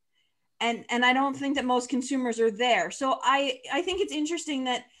complicated. And I don't think that most consumers are there. So I think it's interesting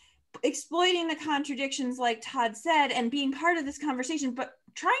that exploiting the contradictions, like Todd said, and being part of this conversation, but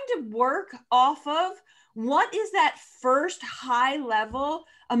trying to work off of what is that first high level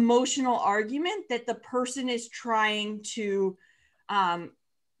emotional argument that the person is trying to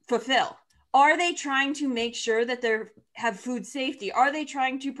fulfill. Are they trying to make sure that they have food safety? Are they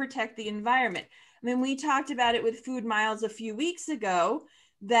trying to protect the environment? I mean, we talked about it with food miles a few weeks ago,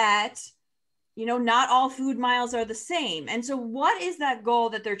 that not all food miles are the same. And so what is that goal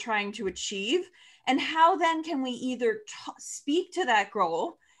that they're trying to achieve? And how then can we either speak to that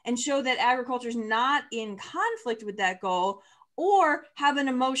goal and show that agriculture is not in conflict with that goal, or have an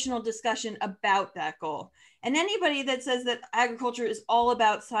emotional discussion about that goal? And anybody that says that agriculture is all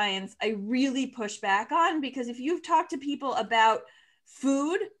about science, I really push back on, because if you've talked to people about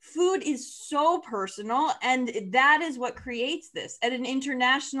food is so personal, and that is what creates this. At an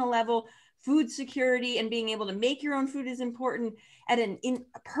international level, food security and being able to make your own food is important. At a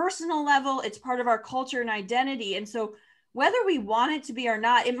personal level, it's part of our culture and identity. And so whether we want it to be or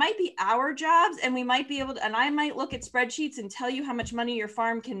not, it might be our jobs, and we might be able to, and I might look at spreadsheets and tell you how much money your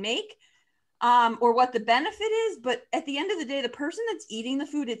farm can make, or what the benefit is. But at the end of the day, the person that's eating the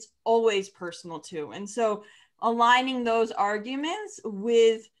food, it's always personal too. And so aligning those arguments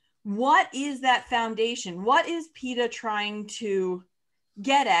with what is that foundation? What is PETA trying to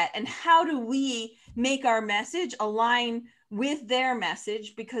get at, and how do we make our message align with their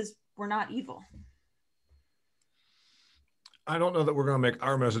message, because we're not evil? I don't know that we're going to make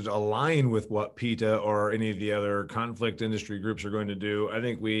our message align with what PETA or any of the other conflict industry groups are going to do. I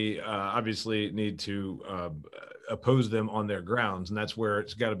think we obviously need to oppose them on their grounds, and that's where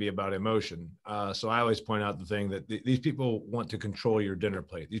it's got to be about emotion. So I always point out the thing that these people want to control your dinner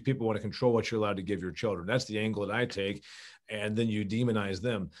plate. These people want to control what you're allowed to give your children. That's the angle that I take. And then you demonize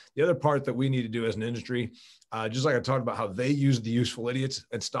them. The other part that we need to do as an industry, just like I talked about how they use the useful idiots,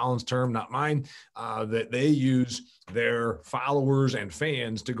 that's Stalin's term, not mine, that they use their followers and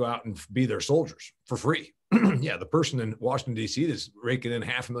fans to go out and be their soldiers for free. Yeah, the person in Washington, D.C. that's raking in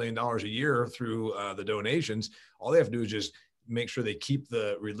 $500,000 a year through the donations, all they have to do is just make sure they keep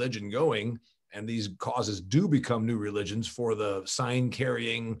the religion going. And these causes do become new religions for the sign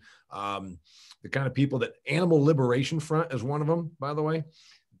carrying, the kind of people that Animal Liberation Front is one of them, by the way.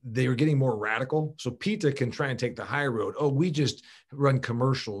 They are getting more radical. So PETA can try and take the high road. Oh, we just run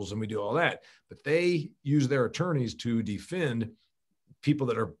commercials and we do all that. But they use their attorneys to defend people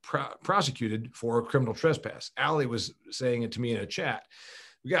that are prosecuted for criminal trespass. Allie was saying it to me in a chat.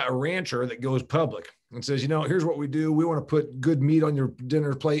 We got a rancher that goes public and says, here's what we do. We want to put good meat on your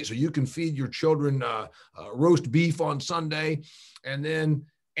dinner plate so you can feed your children roast beef on Sunday. And then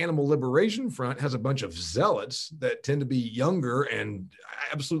Animal Liberation Front has a bunch of zealots that tend to be younger and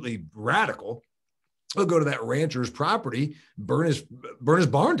absolutely radical. They'll go to that rancher's property, burn his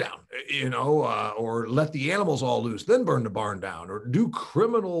barn down, or let the animals all loose, then burn the barn down, or do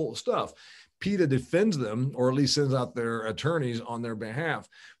criminal stuff. PETA defends them, or at least sends out their attorneys on their behalf.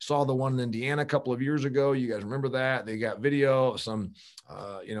 Saw the one in Indiana a couple of years ago. You guys remember that? They got video of some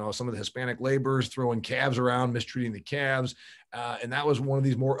of the Hispanic laborers throwing calves around, mistreating the calves. And that was one of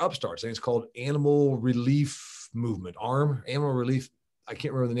these more upstarts. I think it's called Animal Relief Movement, Animal Relief. I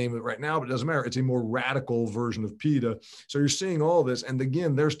can't remember the name of it right now, but it doesn't matter. It's a more radical version of PETA. So you're seeing all this. And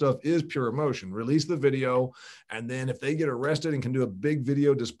again, their stuff is pure emotion. Release the video. And then if they get arrested and can do a big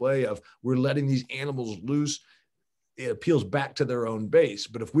video display of we're letting these animals loose, it appeals back to their own base.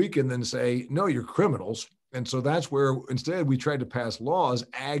 But if we can then say, no, you're criminals. And so that's where instead we tried to pass laws,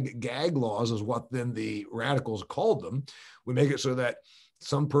 gag laws is what then the radicals called them. We make it so that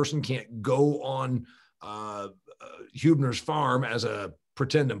some person can't go on Hubner's farm as a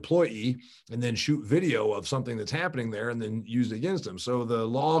pretend employee and then shoot video of something that's happening there and then use it against them. So the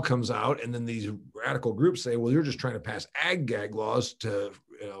law comes out, and then these radical groups say, well, you're just trying to pass gag laws to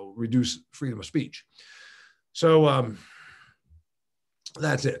reduce freedom of speech. So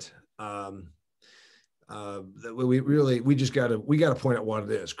that's it. We got to point out what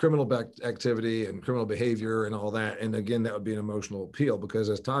it is: criminal activity and criminal behavior and all that. And again, that would be an emotional appeal, because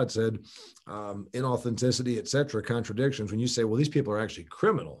as Todd said, inauthenticity, et cetera, contradictions. When you say, well, these people are actually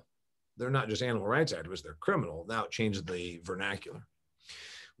criminal, they're not just animal rights activists, they're criminal. Now it changes the vernacular.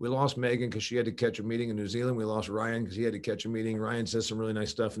 We lost Megan because she had to catch a meeting in New Zealand. We lost Ryan because he had to catch a meeting. Ryan says some really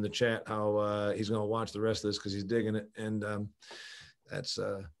nice stuff in the chat, how he's going to watch the rest of this because he's digging it. And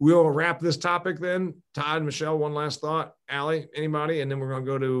we'll wrap this topic then. Todd, Michelle, one last thought. Allie, anybody? And then we're going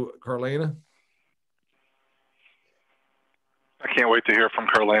to go to Carlena. I can't wait to hear from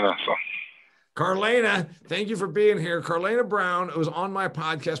Carlena. So Carlena, thank you for being here. Carlena Brown was on my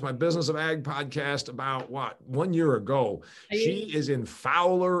podcast, my Business of Ag podcast, about 1 year ago. She is in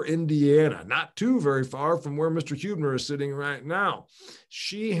Fowler, Indiana, not too very far from where Mr. Hubner is sitting right now.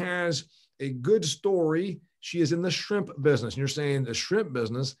 She has a good story. She is in the shrimp business. And you're saying the shrimp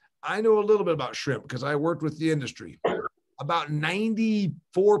business. I know a little bit about shrimp because I worked with the industry. About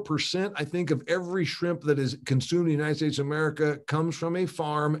 94%, I think, of every shrimp that is consumed in the United States of America comes from a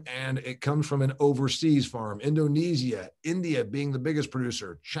farm, and it comes from an overseas farm. Indonesia, India being the biggest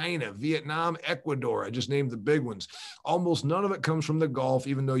producer, China, Vietnam, Ecuador. I just named the big ones. Almost none of it comes from the Gulf,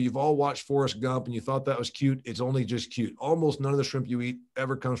 even though you've all watched Forrest Gump and you thought that was cute. It's only just cute. Almost none of the shrimp you eat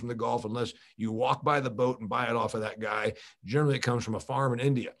ever comes from the Gulf unless you walk by the boat and buy it off of that guy. Generally, it comes from a farm in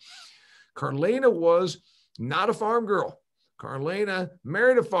India. Carlena was not a farm girl. Carlena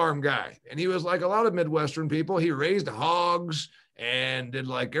married a farm guy, and he was like a lot of Midwestern people. He raised hogs and did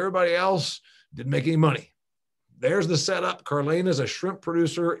like everybody else, didn't make any money. There's the setup. Carlena's a shrimp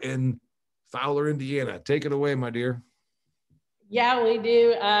producer in Fowler, Indiana. Take it away, my dear. Yeah, we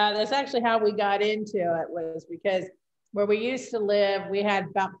do. That's actually how we got into it, was because where we used to live, we had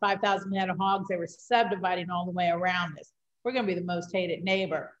about 5,000 head of hogs. They were subdividing all the way around us. We're going to be the most hated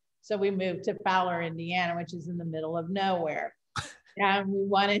neighbor. So we moved to Fowler, Indiana, which is in the middle of nowhere. And we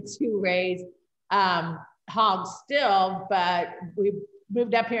wanted to raise hogs still, but we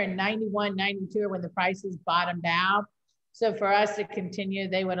moved up here in 91, 92 when the prices bottomed out. So for us to continue,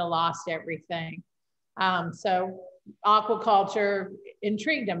 they would have lost everything. So aquaculture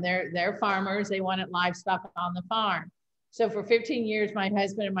intrigued them. They're farmers. They wanted livestock on the farm. So for 15 years, my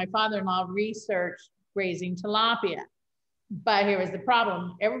husband and my father-in-law researched raising tilapia. But here was the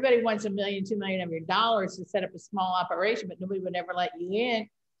problem. Everybody wants $1 million, $2 million of your dollars to set up a small operation, but nobody would ever let you in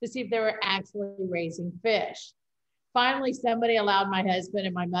to see if they were actually raising fish. Finally, somebody allowed my husband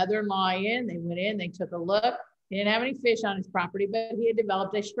and my mother-in-law in. They went in, they took a look. He didn't have any fish on his property, but he had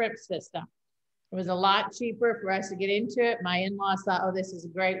developed a shrimp system. It was a lot cheaper for us to get into it. My in-laws thought, oh, this is a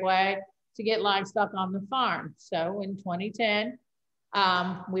great way to get livestock on the farm. So in 2010,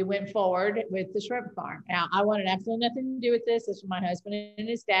 we went forward with the shrimp farm. Now, I wanted absolutely nothing to do with this. This was my husband and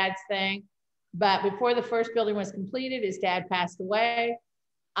his dad's thing. But before the first building was completed, his dad passed away.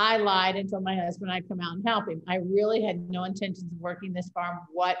 I lied and told my husband I'd come out and help him. I really had no intentions of working this farm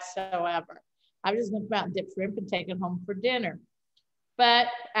whatsoever. I was just going to come out and dip shrimp and take it home for dinner. But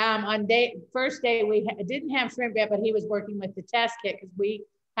on first day, we didn't have shrimp yet, but he was working with the test kit because we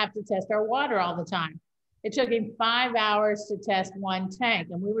have to test our water all the time. It took him 5 hours to test one tank,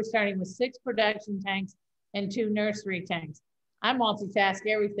 and we were starting with 6 production tanks and 2 nursery tanks. I multitask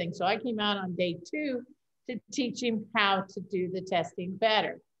everything, so I came out on day 2 to teach him how to do the testing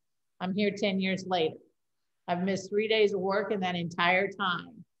better. I'm here 10 years later. I've missed 3 days of work in that entire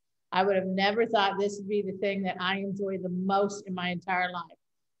time. I would have never thought this would be the thing that I enjoy the most in my entire life.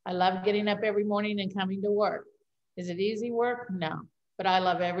 I love getting up every morning and coming to work. Is it easy work? No, but I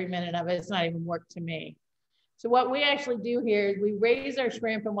love every minute of it. It's not even work to me. So what we actually do here is we raise our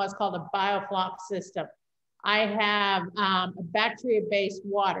shrimp in what's called a biofloc system. I have a bacteria-based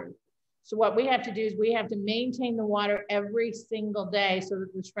water. So what we have to do is we have to maintain the water every single day so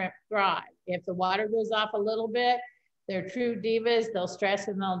that the shrimp thrive. If the water goes off a little bit, they're true divas, they'll stress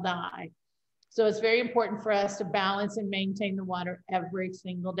and they'll die. So it's very important for us to balance and maintain the water every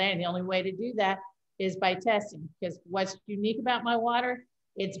single day. And the only way to do that is by testing, because what's unique about my water,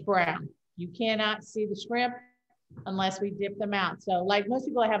 it's brown. You cannot see the shrimp unless we dip them out. So like most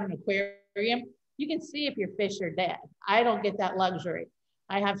people have an aquarium, you can see if your fish are dead. I don't get that luxury.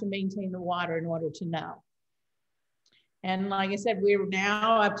 I have to maintain the water in order to know. And like I said, we're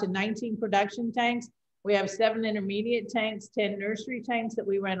now up to 19 production tanks. We have 7 intermediate tanks, 10 nursery tanks that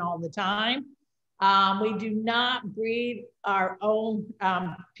we run all the time. We do not breed our own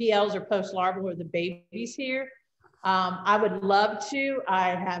PLs or post-larval or the babies here. I would love to. I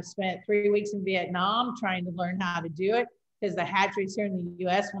have spent 3 weeks in Vietnam trying to learn how to do it because the hatcheries here in the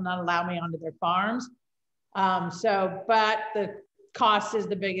US will not allow me onto their farms. But the cost is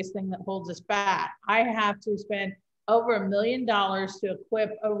the biggest thing that holds us back. I have to spend over $1 million to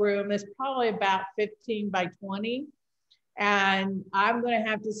equip a room that's probably about 15 by 20. And I'm going to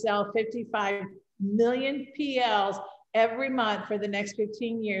have to sell 55 million PLs every month for the next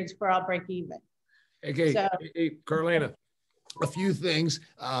 15 years before I'll break even. Okay, So, hey, Carlena, a few things.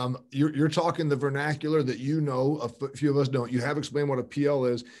 You're talking the vernacular that you know, a few of us don't. You have explained what a PL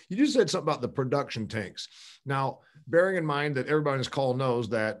is. You just said something about the production tanks. Now, bearing in mind that everybody on this call knows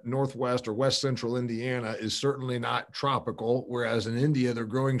that Northwest or West Central Indiana is certainly not tropical, whereas in India, they're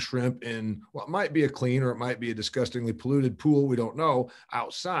growing shrimp in what might be a clean or it might be a disgustingly polluted pool, we don't know,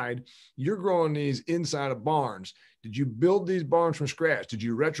 outside. You're growing these inside of barns. Did you build these barns from scratch? Did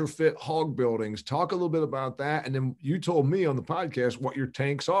you retrofit hog buildings? Talk a little bit about that. And then you told me on the podcast what your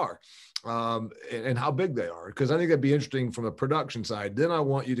tanks are and how big they are, because I think that'd be interesting from the production side. Then I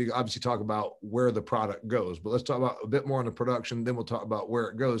want you to obviously talk about where the product goes, but let's talk about a bit more on the production. Then we'll talk about where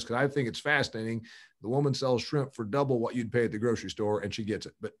it goes, because I think it's fascinating. The woman sells shrimp for double what you'd pay at the grocery store and she gets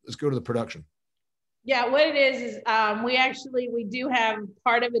it. But let's go to the production. Yeah, what it is we do have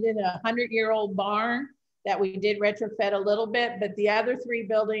part of it in a 100-year-old barn that we did retrofit a little bit, but the other 3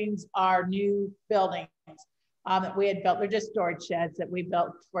 buildings are new buildings that we had built. They're just storage sheds that we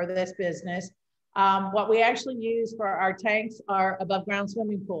built for this business. What we actually use for our tanks are above ground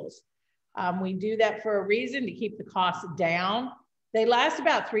swimming pools. We do that for a reason, to keep the costs down. They last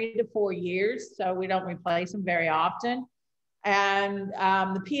about 3 to 4 years, so we don't replace them very often. And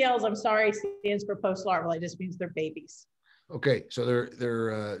the PLs, I'm sorry, stands for post-larval. It just means they're babies. Okay, so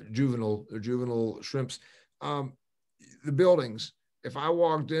they're juvenile shrimps. The buildings, if I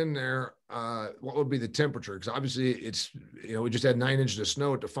walked in there, what would be the temperature? Because obviously it's, we just had 9 inches of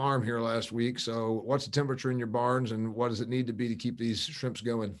snow at the farm here last week. So what's the temperature in your barns and what does it need to be to keep these shrimps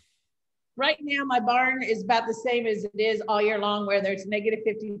going? Right now, my barn is about the same as it is all year long, whether it's negative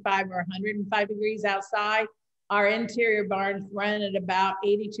 55 or 105 degrees outside. Our interior barns run at about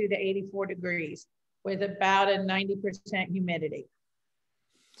 82 to 84 degrees with about a 90% humidity.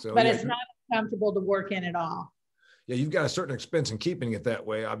 So, but it's not comfortable to work in at all. Yeah, you've got a certain expense in keeping it that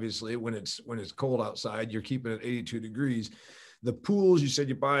way. Obviously, when it's cold outside, you're keeping it 82 degrees. The pools, you said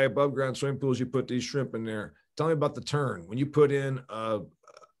you buy above ground swimming pools, you put these shrimp in there. Tell me about the turn. When you put in a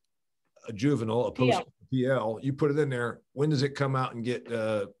juvenile, a post PL, you put it in there. When does it come out and get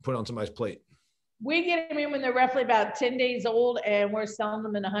put on somebody's plate? We get them in when they're roughly about 10 days old, and we're selling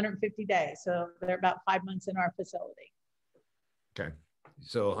them in 150 days. So they're about 5 months in our facility. Okay.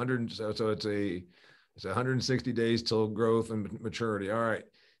 So 100. So it's 160 days till growth and maturity. All right.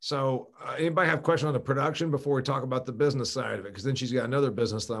 So anybody have a question on the production before we talk about the business side of it? Because then she's got another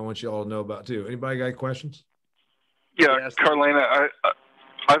business that I want you all to know about too. Anybody got questions? Yeah, yes. Carlena,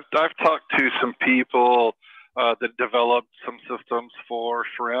 I've talked to some people that developed some systems for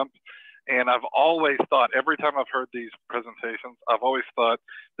shrimp. And I've always thought, every time I've heard these presentations, I've always thought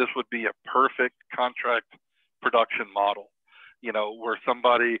this would be a perfect contract production model, where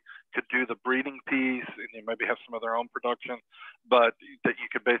somebody could do the breeding piece and you maybe have some of their own production, but that you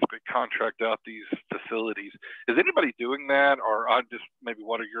could basically contract out these facilities. Is anybody doing that? Or maybe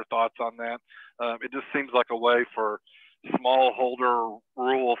what are your thoughts on that? It just seems like a way for smallholder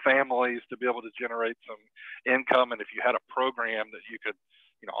rural families to be able to generate some income. And if you had a program that you could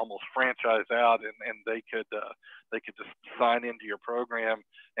almost franchise out and they could just sign into your program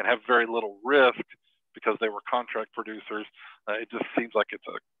and have very little risk because they were contract producers. It just seems like it's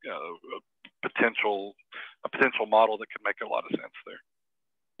a potential model that could make a lot of sense there.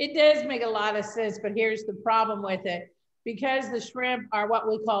 It does make a lot of sense, but here's the problem with it. Because the shrimp are what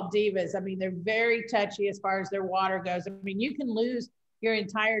we call divas. I mean, they're very touchy as far as their water goes. I mean, you can lose your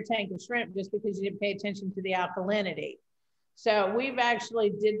entire tank of shrimp just because you didn't pay attention to the alkalinity. So we've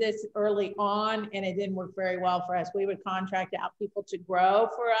actually did this early on and it didn't work very well for us. We would contract out people to grow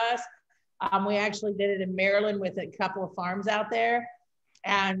for us. We actually did it in Maryland with a couple of farms out there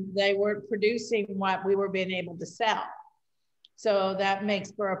and they weren't producing what we were being able to sell. So that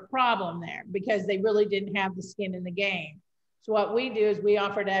makes for a problem there because they really didn't have the skin in the game. So what we do is we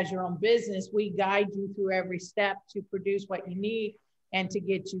offer it as your own business. We guide you through every step to produce what you need and to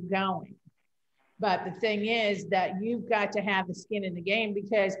get you going. But the thing is that you've got to have the skin in the game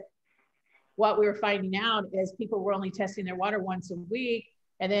because what we were finding out is people were only testing their water once a week.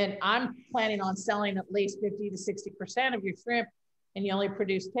 And then I'm planning on selling at least 50 to 60% of your shrimp and you only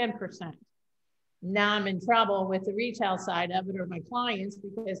produce 10%. Now I'm in trouble with the retail side of it or my clients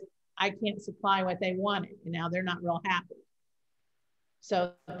because I can't supply what they wanted. And now they're not real happy.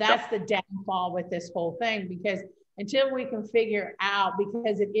 So that's the downfall with this whole thing because until we can figure out,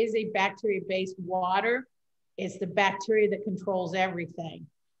 because it is a bacteria-based water, it's the bacteria that controls everything.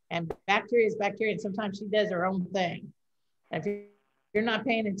 And bacteria is bacteria, and sometimes she does her own thing. If you're not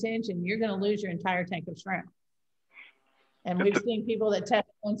paying attention, you're going to lose your entire tank of shrimp. And we've seen people that test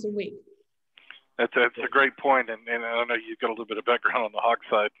once a week. That's a great point, and I know you've got a little bit of background on the hog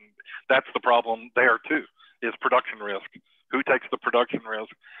side, and that's the problem there too, is production risk. who takes the production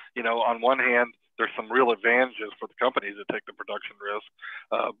risk? You know, on one hand, there's some real advantages for the companies that take the production risk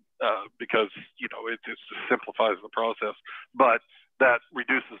because, you know, it just simplifies the process, but that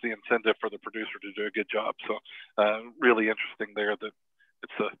reduces the incentive for the producer to do a good job. So really interesting there that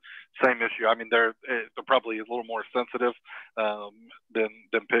it's the same issue. I mean, they're probably a little more sensitive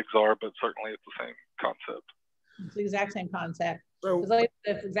than pigs are, but certainly it's the same concept. It's the exact same concept. So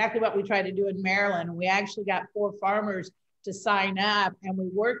That's exactly what we tried to do in Maryland. We actually got 4 farmers to sign up, and we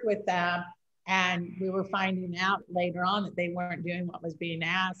worked with them, and we were finding out later on that they weren't doing what was being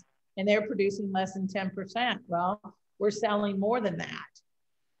asked, and they're producing less than 10%. Well, we're selling more than that.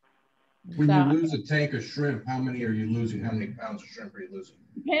 When you lose a tank of shrimp, how many are you losing? How many pounds of shrimp are you losing?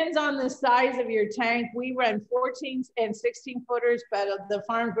 Depends on the size of your tank. We run 14 and 16 footers, but the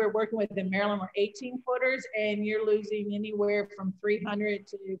farms we're working with in Maryland were 18 footers, and you're losing anywhere from 300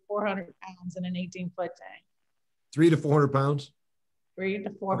 to 400 pounds in an 18-foot tank. 300 to 400 pounds? 300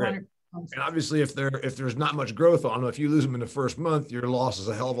 to 400 okay. pounds. And obviously, if there's not much growth on them, if you lose them in the first month, your loss is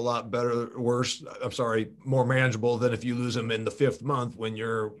a hell of a lot more manageable than if you lose them in the 5th month when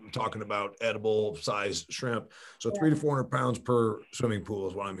you're talking about edible size shrimp. So 300 to 400 pounds per swimming pool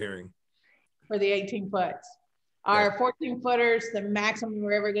is what I'm hearing. For the 18 foots. Our 14 footers, the maximum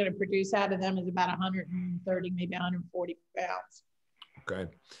we're ever going to produce out of them is about 130, maybe 140 pounds. Okay.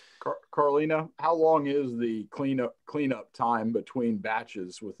 Carlina, how long is the cleanup time between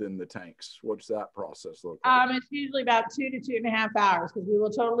batches within the tanks? What's that process look like? It's usually about 2 to 2.5 hours, because we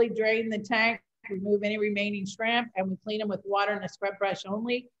will totally drain the tank, remove any remaining shrimp, and we clean them with water and a scrub brush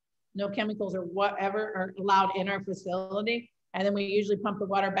only. No chemicals or whatever are allowed in our facility. And then we usually pump the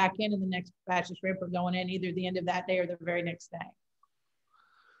water back in, and the next batch of shrimp are going in either the end of that day or the very next day.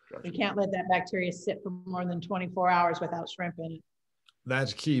 Gotcha. We can't let that bacteria sit for more than 24 hours without shrimp in it.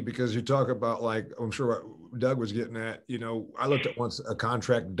 That's key, because you talk about, like, I'm sure what Doug was getting at, you know, I looked at once a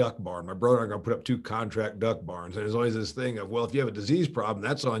contract duck barn. My brother and I are going to put up 2 contract duck barns. And there's always this thing of, well, if you have a disease problem,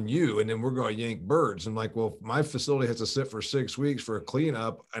 that's on you. And then we're going to yank birds. And like, well, if my facility has to sit for 6 weeks for a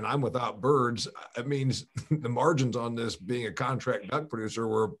cleanup and I'm without birds, it means the margins on this being a contract duck producer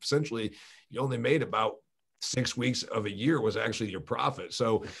were essentially, you only made about 6 weeks of a year was actually your profit.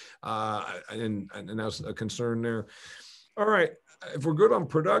 So, and that's a concern there. All right. If we're good on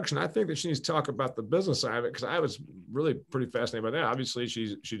production, I think that she needs to talk about the business side of it, because I was really pretty fascinated by that. Obviously,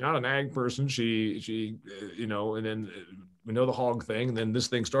 she's not an ag person. She you know, and then we know the hog thing, and then this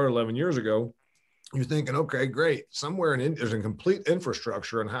thing started 11 years ago. You're thinking, okay, great. Somewhere in there's a complete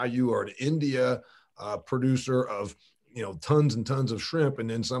infrastructure on how you are an India producer of, you know, tons and tons of shrimp, and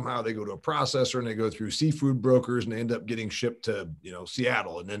then somehow they go to a processor and they go through seafood brokers and they end up getting shipped to, you know,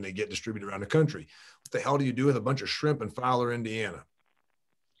 Seattle, and then they get distributed around the country. What the hell do you do with a bunch of shrimp in Fowler, Indiana?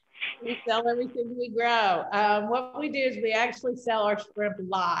 We sell everything we grow. What we do is we actually sell our shrimp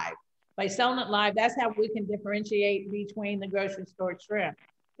live. By selling it live, that's how we can differentiate between the grocery store shrimp.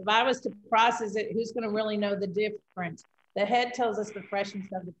 If I was to process it, who's going to really know the difference? The head tells us the freshness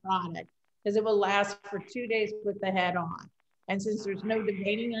of the product, because it will last for 2 days with the head on. And since there's no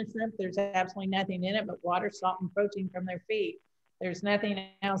deveining on shrimp, there's absolutely nothing in it but water, salt, and protein from their feet. There's nothing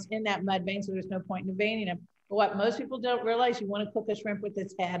else in that mud vein, so there's no point in deveining them. But what most people don't realize, you want to cook a shrimp with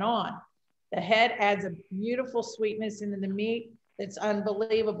its head on. The head adds a beautiful sweetness into the meat that's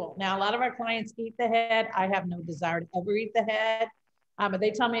unbelievable. Now, a lot of our clients eat the head. I have no desire to ever eat the head, but they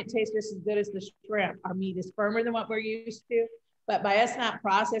tell me it tastes just as good as the shrimp. Our meat is firmer than what we're used to. But by us not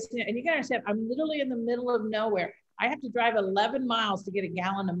processing it, and you can understand, I'm literally in the middle of nowhere. I have to drive 11 miles to get a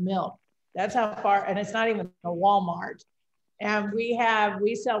gallon of milk. That's how far, and it's not even a Walmart. And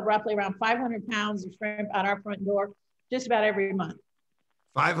we sell roughly around 500 pounds of shrimp at our front door just about every month.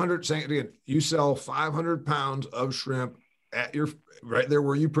 500, saying it again, you sell 500 pounds of shrimp at your, right there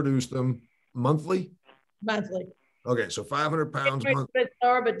where you produce them monthly? Monthly. Okay, so 500 pounds a month. A bit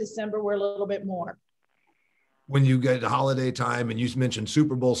lower, but December we're a little bit more. When you get the holiday time, and you mentioned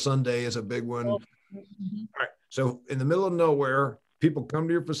Super Bowl Sunday is a big one. Mm-hmm. All right. So in the middle of nowhere, people come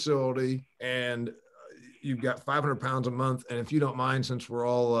to your facility and you've got 500 pounds a month. And if you don't mind, since we're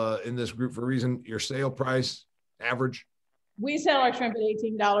all in this group for a reason, your sale price average? We sell our shrimp at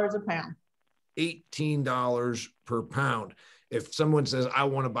 $18 a pound. $18 per pound. If someone says, I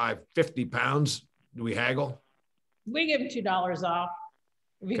want to buy 50 pounds, do we haggle? We give them $2 off.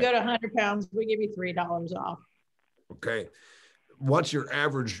 If you go to 100 pounds, we give you $3 off. Okay. What's your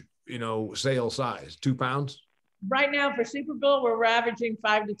average, sale size? 2 pounds? Right now for Super Bowl, we're averaging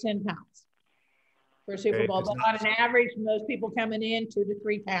 5 to 10 pounds for Super Bowl. But on an average, most people coming in 2 to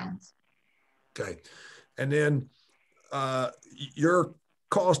 3 pounds. Okay. And then your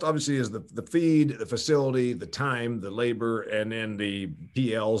cost obviously is the feed, the facility, the time, the labor, and then the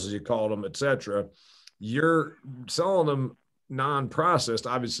PLs, as you call them, et cetera. You're selling them non-processed,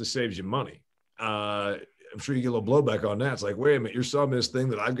 obviously saves you money. I'm sure you get a little blowback on that. It's like, wait a minute, you're selling this thing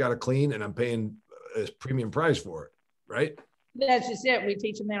that I've got to clean and I'm paying a premium price for it, right? That's just it. We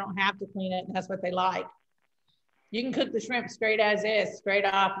teach them they don't have to clean it, and that's what they like. You can cook the shrimp straight as is, straight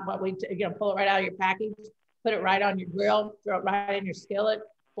off. But pull it right out of your package, put it right on your grill, throw it right in your skillet,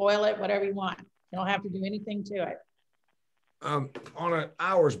 boil it, whatever you want. You don't have to do anything to it. On an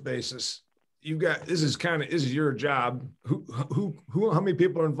hours basis, this is your job. How many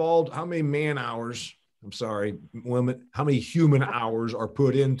people are involved? How many man hours? I'm sorry, women. How many human hours are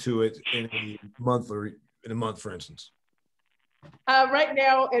put into it in a month, for instance? Right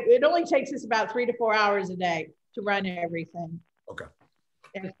now, it only takes us about 3 to 4 hours a day to run everything. Okay.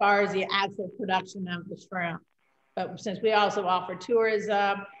 As far as the actual production of the shrimp. But since we also offer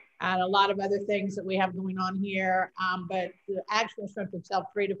tourism and a lot of other things that we have going on here, but the actual shrimp itself,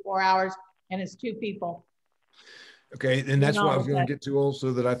 3 to 4 hours, and it's 2 people. Okay, and that's what I was going to get to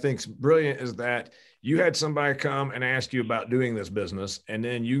also that I think's brilliant is that you had somebody come and ask you about doing this business, and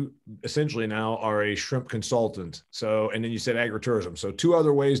then you essentially now are a shrimp consultant. So, and then you said agritourism. So 2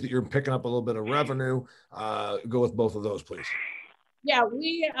 other ways that you're picking up a little bit of revenue. Go with both of those, please. Yeah,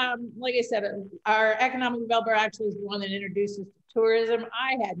 we, like I said, our economic developer actually is the one that introduced us to tourism.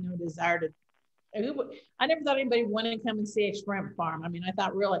 I had no desire I never thought anybody wanted to come and see a shrimp farm. I mean, I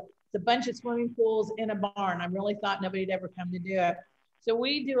thought really, it's a bunch of swimming pools in a barn. I really thought nobody'd ever come to do it. So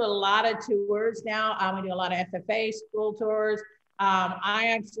we do a lot of tours now. We do a lot of FFA school tours. I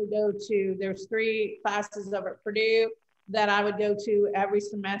actually there's 3 classes over at Purdue that I would go to every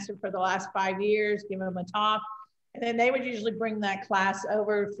semester for the last 5 years, give them a talk. And then they would usually bring that class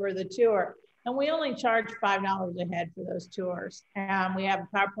over for the tour. And we only charge $5 a head for those tours. We have a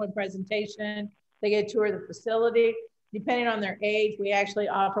PowerPoint presentation. They get a tour of the facility. Depending on their age, we actually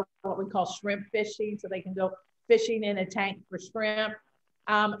offer what we call shrimp fishing. So they can go fishing in a tank for shrimp.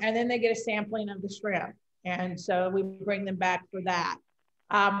 And then they get a sampling of the shrimp. And so we bring them back for that.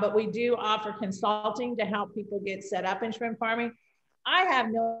 But we do offer consulting to help people get set up in shrimp farming. I have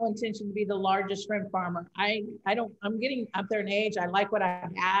no intention to be the largest shrimp farmer. I'm getting up there in age. I like what I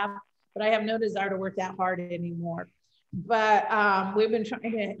have, but I have no desire to work that hard anymore. But we've been trying to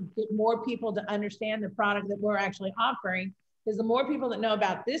get more people to understand the product that we're actually offering, because the more people that know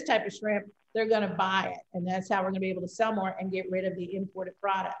about this type of shrimp, they're going to buy it. And that's how we're going to be able to sell more and get rid of the imported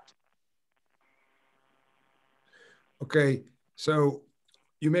product. Okay. So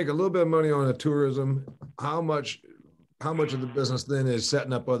you make a little bit of money on the tourism. How much of the business then is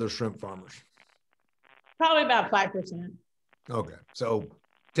setting up other shrimp farmers? Probably about 5%. Okay. So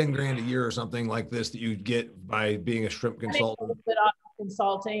 10 grand a year or something like this that you get by being a shrimp consultant. I make a little bit off of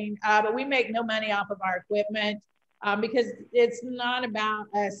consulting, but we make no money off of our equipment because it's not about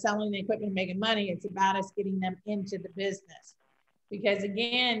us selling the equipment and making money. It's about us getting them into the business. Because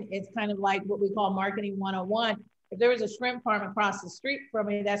again, it's kind of like what we call marketing 101. If there was a shrimp farm across the street from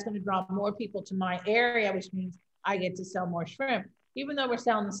me, that's going to draw more people to my area, which means I get to sell more shrimp. Even though we're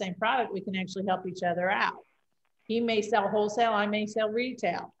selling the same product, we can actually help each other out. He may sell wholesale, I may sell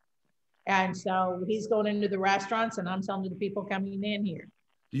retail. And so he's going into the restaurants and I'm selling to the people coming in here.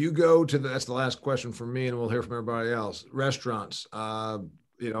 Do you go to that's the last question for me and we'll hear from everybody else. Restaurants, about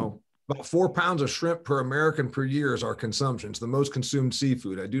 4 pounds of shrimp per American per year is our consumption. It's the most consumed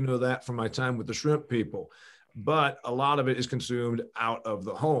seafood. I do know that from my time with the shrimp people, but a lot of it is consumed out of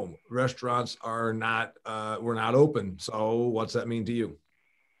the home. Restaurants are not, we're not open. So what's that mean to you?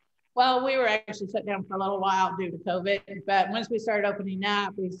 Well, we were actually shut down for a little while due to COVID, but once we started opening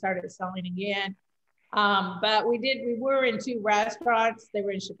up, we started selling again. But we were in 2 restaurants. They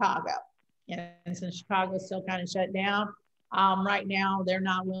were in Chicago. And since Chicago is still kind of shut down, right now they're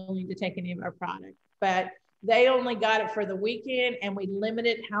not willing to take any of our product. But they only got it for the weekend and we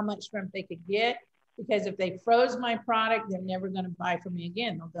limited how much shrimp they could get, because if they froze my product, they're never going to buy from me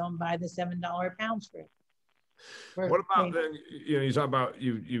again. They'll go and buy the $7 a pound shrimp. What about then, you talk about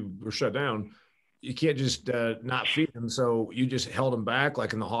you were shut down. You can't just not feed them. So you just held them back,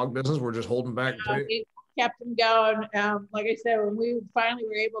 like in the hog business, we're just holding back. We kept them going. Like I said, when we finally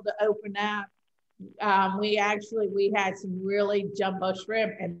were able to open up, we had some really jumbo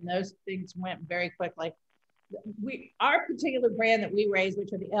shrimp and those things went very quickly. Our particular brand that we raise,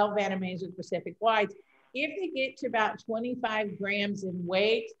 which are the El Vanamazer Pacific Whites, if they get to about 25 grams in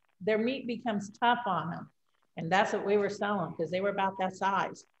weight, their meat becomes tough on them. And that's what we were selling because they were about that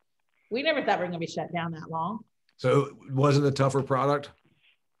size. We never thought we were going to be shut down that long. So it wasn't a tougher product?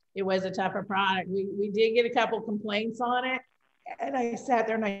 It was a tougher product. We did get a couple complaints on it, And I sat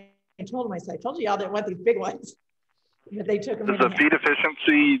there and I told them, I said, I told you y'all didn't want these big ones. But they took them. Does the feed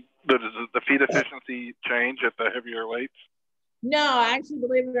efficiency change at the heavier weights? No, actually,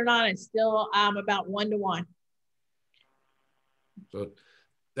 believe it or not, it's still about 1-to-1. So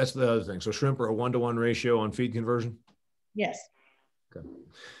that's the other thing. So shrimp are a 1-to-1 ratio on feed conversion? Yes. Okay.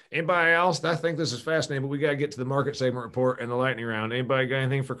 Anybody else? I think this is fascinating, but we got to get to the market segment report and the lightning round. Anybody got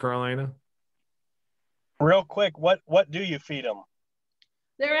anything for Carolina? Real quick, what do you feed them?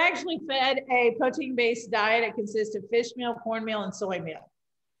 They're actually fed a protein-based diet. It consists of fish meal, cornmeal, and soy meal.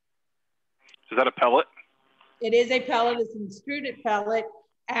 Is that a pellet? It is a pellet. It's an extruded pellet,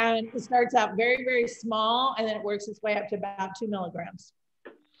 and it starts out very, very small, and then it works its way up to about 2 milligrams.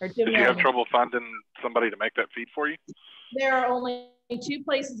 Or 2 Did you have milligrams. trouble finding somebody to make that feed for you? There are only 2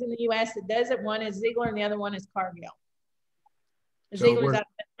 places in the U.S. that does it. One is Ziegler, and the other one is Cargill. Ziegler's out of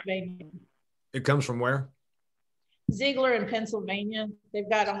Pennsylvania. It comes from where? Ziegler in Pennsylvania. They've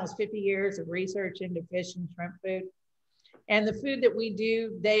got almost 50 years of research into fish and shrimp food. And the food that we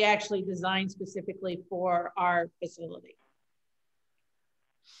do, they actually design specifically for our facility.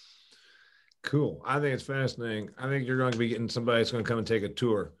 Cool. I think it's fascinating. I think you're going to be getting somebody that's going to come and take a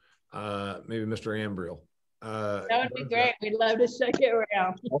tour. Maybe Mr. Ambriel. That would be great. We'd love to check it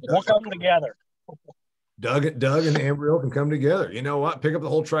around. We'll come together. Doug and Ambriel can come together. You know what? Pick up the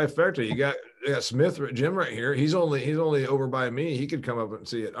whole trifecta. You got Smith, Jim right here. He's only over by me. He could come up and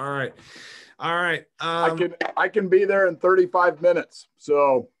see it. All right. I can be there in 35 minutes.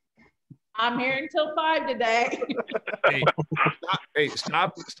 So I'm here until 5 today.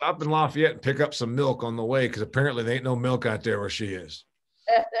 Stop in Lafayette and pick up some milk on the way, because apparently there ain't no milk out there where she is.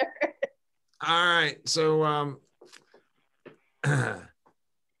 All right. So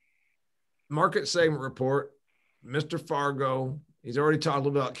market segment report, Mr. Fargo. He's already talked a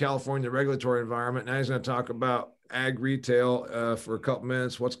little bit about California regulatory environment. Now he's going to talk about ag retail for a couple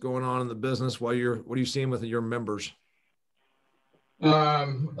minutes. What's going on in the business? What are you seeing with your members? A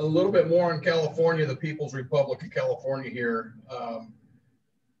little bit more on California, the People's Republic of California here.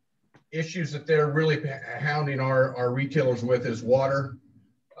 Issues that they're really hounding our retailers with is water.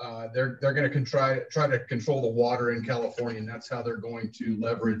 They're going to try to control the water in California, and that's how they're going to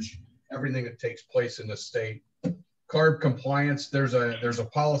leverage everything that takes place in the state. Carb compliance, there's a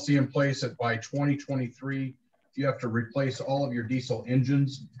policy in place that by 2023, you have to replace all of your diesel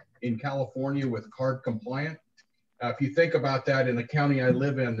engines in California with carb compliant. If you think about that, in the county I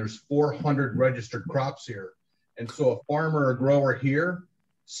live in, there's 400 registered crops here. And so a farmer or grower here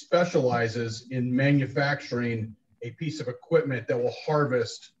specializes in manufacturing a piece of equipment that will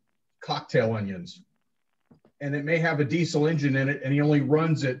harvest cocktail onions. And it may have a diesel engine in it, and he only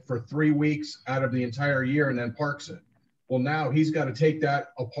runs it for 3 weeks out of the entire year and then parks it. Well, now he's got to take that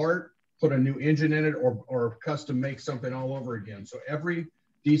apart, put a new engine in it, or custom make something all over again. So every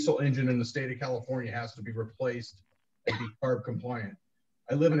diesel engine in the state of California has to be replaced and be carb compliant.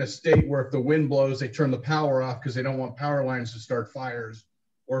 I live in a state where if the wind blows, they turn the power off because they don't want power lines to start fires.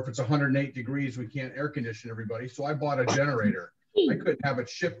 Or if it's 108 degrees, we can't air condition everybody. So I bought a generator. I couldn't have it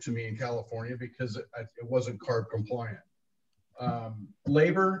shipped to me in California because it wasn't carb compliant.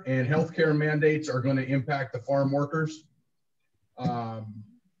 Labor and healthcare mandates are going to impact the farm workers. And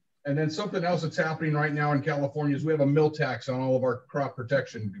then something else that's happening right now in California is we have a mill tax on all of our crop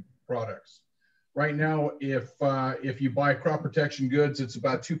protection products. Right now, if you buy crop protection goods, it's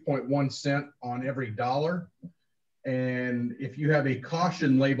about 2.1 cents on every dollar. And if you have a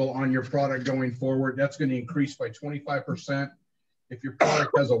caution label on your product going forward, that's going to increase by 25%. If your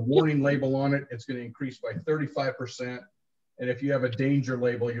product has a warning label on it, it's going to increase by 35%. And if you have a danger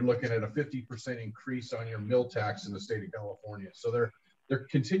label, you're looking at a 50% increase on your mill tax in the state of California. So they're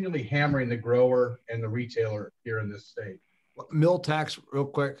continually hammering the grower and the retailer here in this state. Mill tax, real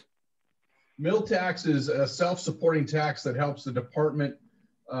quick. Mill tax is a self-supporting tax that helps the department,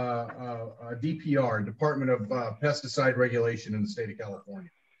 DPR, Department of Pesticide Regulation in the state of California.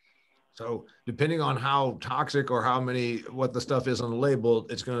 So depending on how toxic or what the stuff is on the label,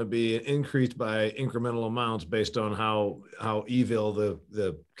 it's going to be increased by incremental amounts based on how evil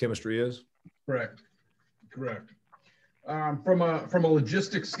the chemistry is. Correct. From a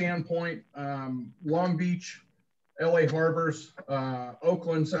logistics standpoint, Long Beach, LA Harbors,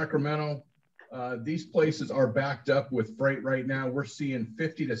 Oakland, Sacramento, these places are backed up with freight right now. We're seeing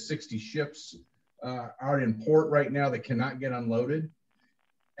 50 to 60 ships out in port right now that cannot get unloaded.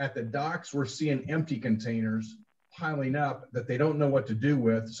 At the docks, we're seeing empty containers piling up that they don't know what to do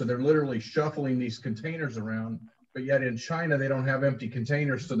with. So they're literally shuffling these containers around, but yet in China, they don't have empty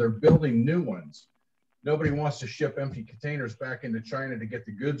containers. So they're building new ones. Nobody wants to ship empty containers back into China to get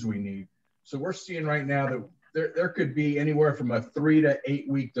the goods we need. So we're seeing right now that there could be anywhere from a 3 to 8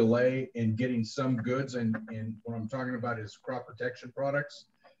 week delay in getting some goods, and what I'm talking about is crop protection products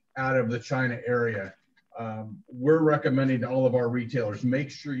out of the China area. We're recommending to all of our retailers, make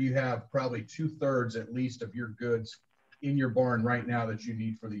sure you have probably 2/3 at least of your goods in your barn right now that you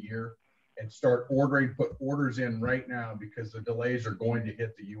need for the year, and start ordering, put orders in right now, because the delays are going to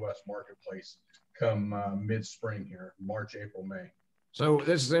hit the U.S. marketplace come mid-spring here, March, April, May. So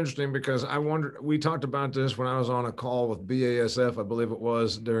this is interesting because I wonder, we talked about this when I was on a call with BASF, I believe it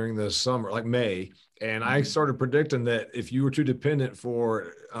was during the summer, like May. And I started predicting that if you were too dependent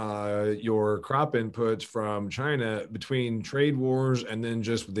for your crop inputs from China, between trade wars and then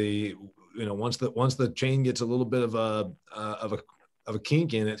just the, once the chain gets a little bit of a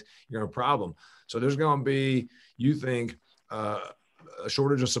kink in it, you're in a problem. So there's going to be, you think, a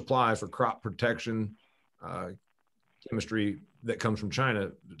shortage of supply for crop protection chemistry that comes from China,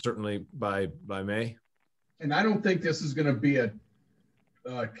 certainly by May. And I don't think this is going to be a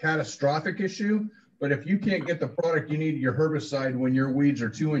catastrophic issue, but if you can't get the product you need, your herbicide, when your weeds are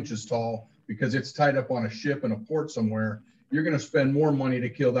 2 inches tall because it's tied up on a ship in a port somewhere, you're going to spend more money to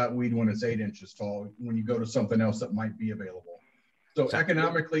kill that weed when it's 8 inches tall when you go to something else that might be available. So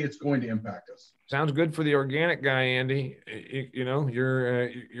economically, it's going to impact us. Sounds good for the organic guy, Andy.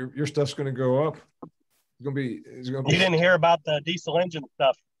 Your stuff's going to go up. You didn't hear about the diesel engine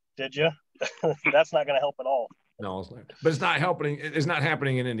stuff, did you? That's not going to help at all. No, but it's not helping. It's not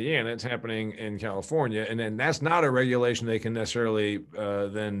happening in Indiana. It's happening in California, and then that's not a regulation they can necessarily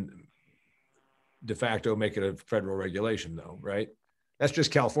then de facto make it a federal regulation, though, right? That's just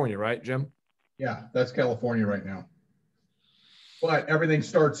California, right, Jim? Yeah, that's California right now. But everything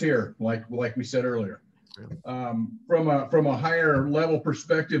starts here, like we said earlier. From a higher level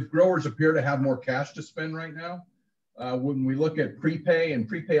perspective, growers appear to have more cash to spend right now. When we look at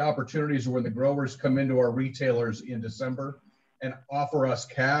prepay opportunities, when the growers come into our retailers in December and offer us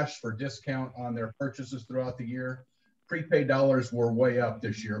cash for discount on their purchases throughout the year, prepay dollars were way up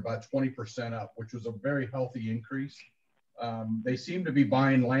this year, about 20% up, which was a very healthy increase. They seem to be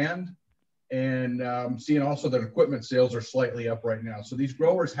buying land, and seeing also that equipment sales are slightly up right now. So these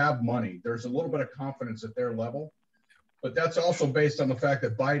growers have money. There's a little bit of confidence at their level, but that's also based on the fact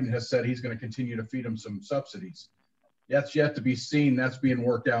that Biden has said he's going to continue to feed them some subsidies. That's yet to be seen. That's being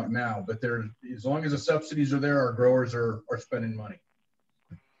worked out now, but as long as the subsidies are there, our growers are spending money.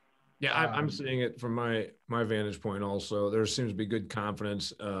 Yeah, I'm seeing it from my vantage point also. There seems to be good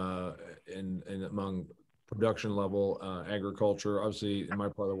confidence in among production level agriculture. Obviously, in my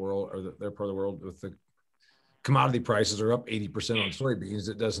part of the world, or their part of the world, with the commodity prices are up 80% on soybeans.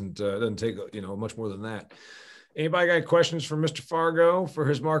 It doesn't take much more than that. Anybody got questions for Mr. Fargo for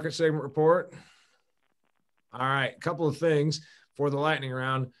his market segment report? All right, a couple of things for the lightning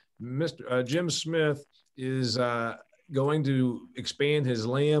round. Mr. Jim Smith is going to expand his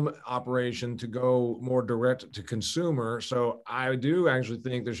lamb operation to go more direct to consumer. So I do actually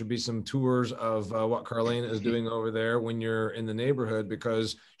think there should be some tours of what Carlene is doing over there when you're in the neighborhood,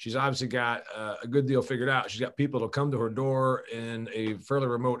 because she's obviously got a good deal figured out. She's got people to come to her door in a fairly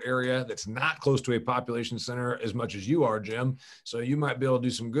remote area that's not close to a population center as much as you are, Jim. So you might be able to do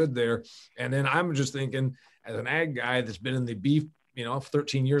some good there. And then I'm just thinking, as an ag guy that's been in the beef, for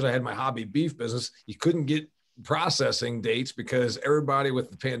 13 years, I had my hobby beef business. You couldn't get processing dates because everybody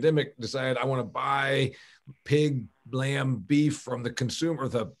with the pandemic decided, I want to buy pig, lamb, beef from the consumer,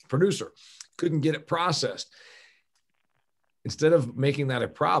 the producer. Couldn't get it processed. Instead of making that a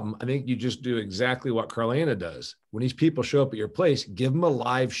problem, I think you just do exactly what Carlana does. When these people show up at your place, give them a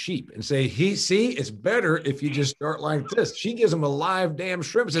live sheep and say, it's better if you just start like this. She gives them a live damn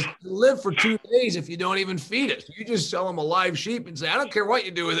shrimp and says, live for 2 days if you don't even feed it. So you just sell them a live sheep and say, I don't care what you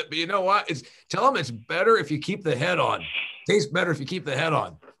do with it, but you know what? Tell them it's better if you keep the head on. It tastes better if you keep the head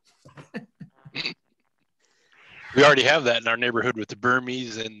on. We already have that in our neighborhood with the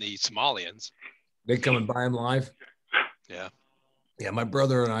Burmese and the Somalians. They come and buy them live. Yeah. Yeah. My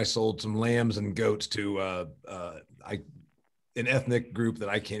brother and I sold some lambs and goats to an ethnic group that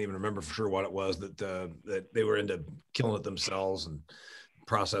I can't even remember for sure what it was, that they were into killing it themselves and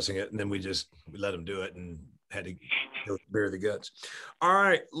processing it. And then we let them do it and had to go bury the guts. All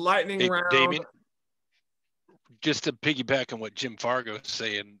right. Lightning round. Damian, just to piggyback on what Jim Fargo is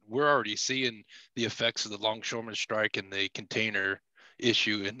saying, we're already seeing the effects of the longshoreman strike and the container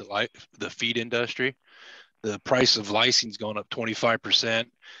issue in the feed industry. The price of lysine going up 25%.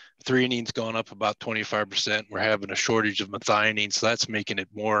 Threonine's going up about 25%. We're having a shortage of methionine, so that's making it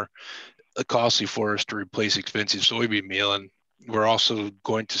more costly for us to replace expensive soybean meal. And we're also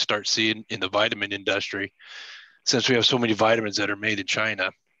going to start seeing in the vitamin industry, since we have so many vitamins that are made in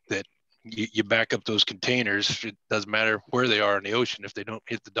China, that you back up those containers. It doesn't matter where they are in the ocean. If they don't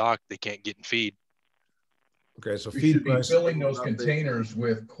hit the dock, they can't get in feed. Okay, so We feed should be prices filling are those up. containers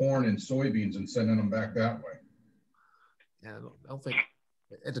with corn and soybeans and sending them back that way. Yeah, I don't think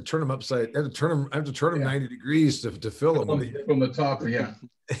I had to turn them upside. I have to turn them 90 degrees to fill them from the top. Yeah.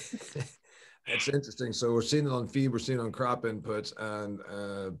 That's interesting. So we're seeing it on feed, we're seeing it on crop inputs, and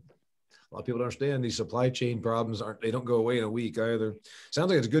a lot of people don't understand these supply chain problems they don't go away in a week either. Sounds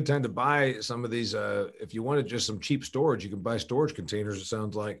like it's a good time to buy some of these. If you wanted just some cheap storage, you can buy storage containers, it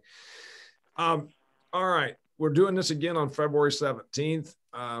sounds like. All right. We're doing this again on February 17th.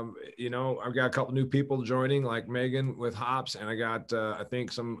 I've got a couple new people joining, like Megan with hops, and I got, I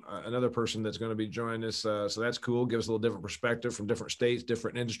think another person that's going to be joining us. So that's cool. Give us a little different perspective from different states,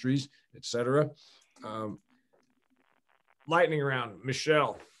 different industries, etc. Lightning round,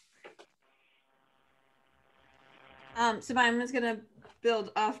 Michelle. So mine was going to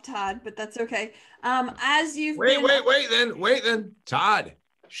build off Todd, but that's okay. As you've wait then, Todd.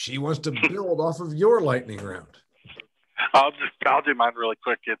 She wants to build off of your lightning round. I'll do mine really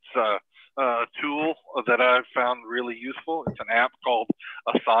quick. It's a tool that I've found really useful. It's an app called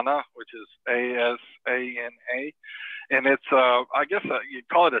Asana, which is ASANA, and it's I guess you'd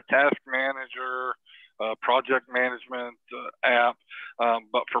call it a task manager, project management app.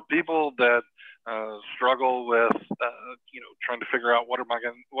 But for people that struggle with trying to figure out what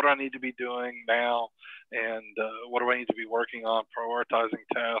do I need to be doing now, and what do I need to be working on, prioritizing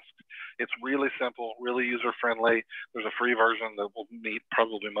tasks. It's really simple, really user friendly. There's a free version that will meet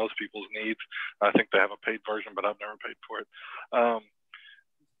probably most people's needs. I think they have a paid version, but I've never paid for it.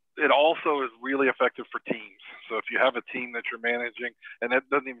 It also is really effective for teams. So if you have a team that you're managing, and that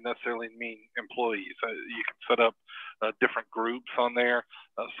doesn't even necessarily mean employees, you can set up different groups on there.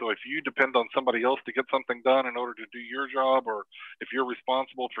 So if you depend on somebody else to get something done in order to do your job, or if you're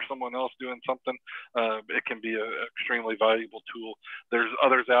responsible for someone else doing something, it can be an extremely valuable tool. There's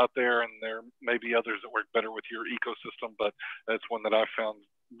others out there, and there may be others that work better with your ecosystem, but that's one that I found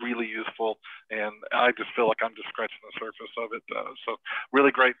really useful, and I just feel like I'm just scratching the surface of it. So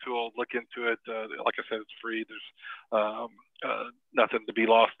really great tool. Look into it. Like I said, it's free. There's nothing to be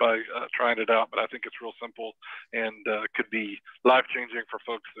lost by trying it out, but I think it's real simple and could be life-changing for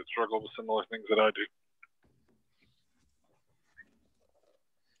folks that struggle with similar things that I do.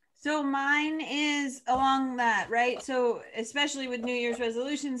 So mine is along that, right? So especially with New Year's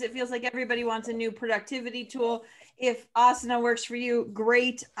resolutions, it feels like everybody wants a new productivity tool. If Asana works for you,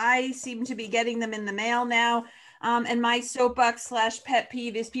 great. I seem to be getting them in the mail now. And my soapbox / pet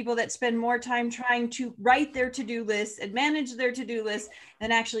peeve is people that spend more time trying to write their to-do list and manage their to-do list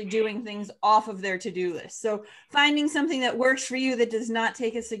than actually doing things off of their to-do list. So finding something that works for you that does not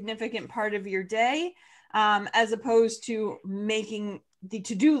take a significant part of your day, as opposed to making the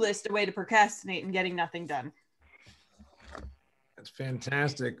to-do list a way to procrastinate and getting nothing done. That's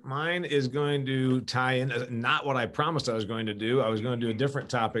fantastic. Mine is going to tie in, not what I promised I was going to do. I was going to do a different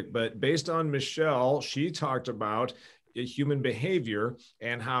topic, but based on Michelle, she talked about human behavior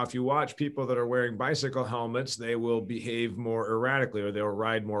and how if you watch people that are wearing bicycle helmets, they will behave more erratically or they'll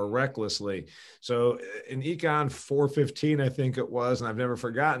ride more recklessly. So in Econ 415, I think it was, and I've never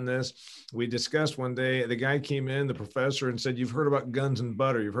forgotten this, we discussed one day, the guy came in, the professor, and said, you've heard about guns and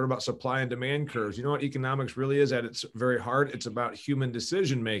butter. You've heard about supply and demand curves. You know what economics really is at its very heart? It's about human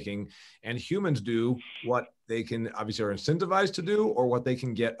decision-making, and humans do what they can obviously are incentivized to do or what they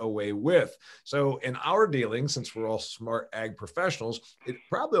can get away with. So in our dealings, since we're all smart ag professionals, it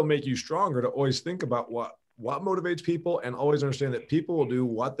probably will make you stronger to always think about what motivates people and always understand that people will do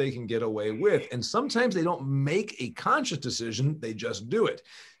what they can get away with. And sometimes they don't make a conscious decision, they just do it.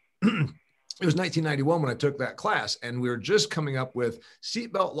 It was 1991 when I took that class, and we were just coming up with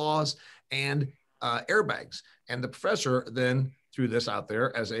seatbelt laws and airbags. And the professor then threw this out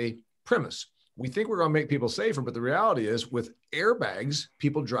there as a premise. We think we're going to make people safer, but the reality is with airbags,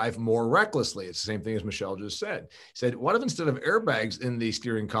 people drive more recklessly. It's the same thing as Michelle just said. He said, what if instead of airbags in the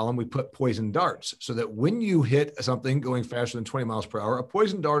steering column, we put poison darts so that when you hit something going faster than 20 miles per hour, a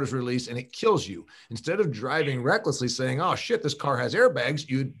poison dart is released and it kills you. Instead of driving recklessly saying, oh shit, this car has airbags,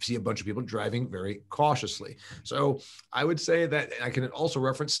 you'd see a bunch of people driving very cautiously. So I would say that I can also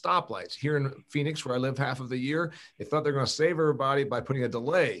reference stoplights. Here in Phoenix, where I live half of the year, they thought they're going to save everybody by putting a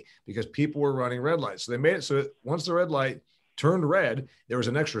delay because people were running red lights. So they made it so that once the red light turned red, there was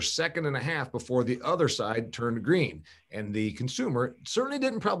an extra 1.5 seconds before the other side turned green. And the consumer certainly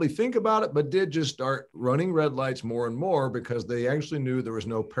didn't probably think about it, but did just start running red lights more and more because they actually knew there was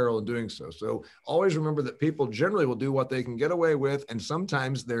no peril in doing so. So always remember that people generally will do what they can get away with. And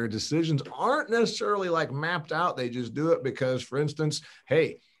sometimes their decisions aren't necessarily like mapped out. They just do it because, for instance,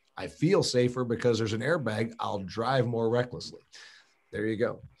 hey, I feel safer because there's an airbag, I'll drive more recklessly. There you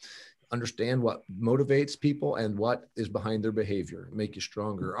go. Understand what motivates people and what is behind their behavior, make you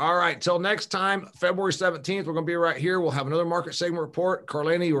stronger. All right, till next time, February 17th, we're going to be right here. We'll have another market segment report.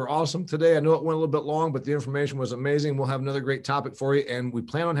 Carlina, you were awesome today. I know it went a little bit long, but the information was amazing. We'll have another great topic for you. And we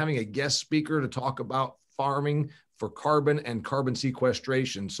plan on having a guest speaker to talk about farming for carbon and carbon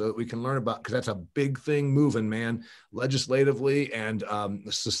sequestration so that we can learn about, because that's a big thing moving, man, legislatively and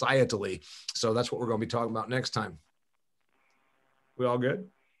societally. So that's what we're going to be talking about next time. We all good?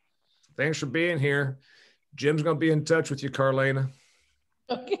 Thanks for being here. Jim's going to be in touch with you, Carlina.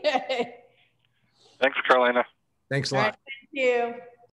 Okay. Thanks, Carlina. Thanks a lot. All right, thank you.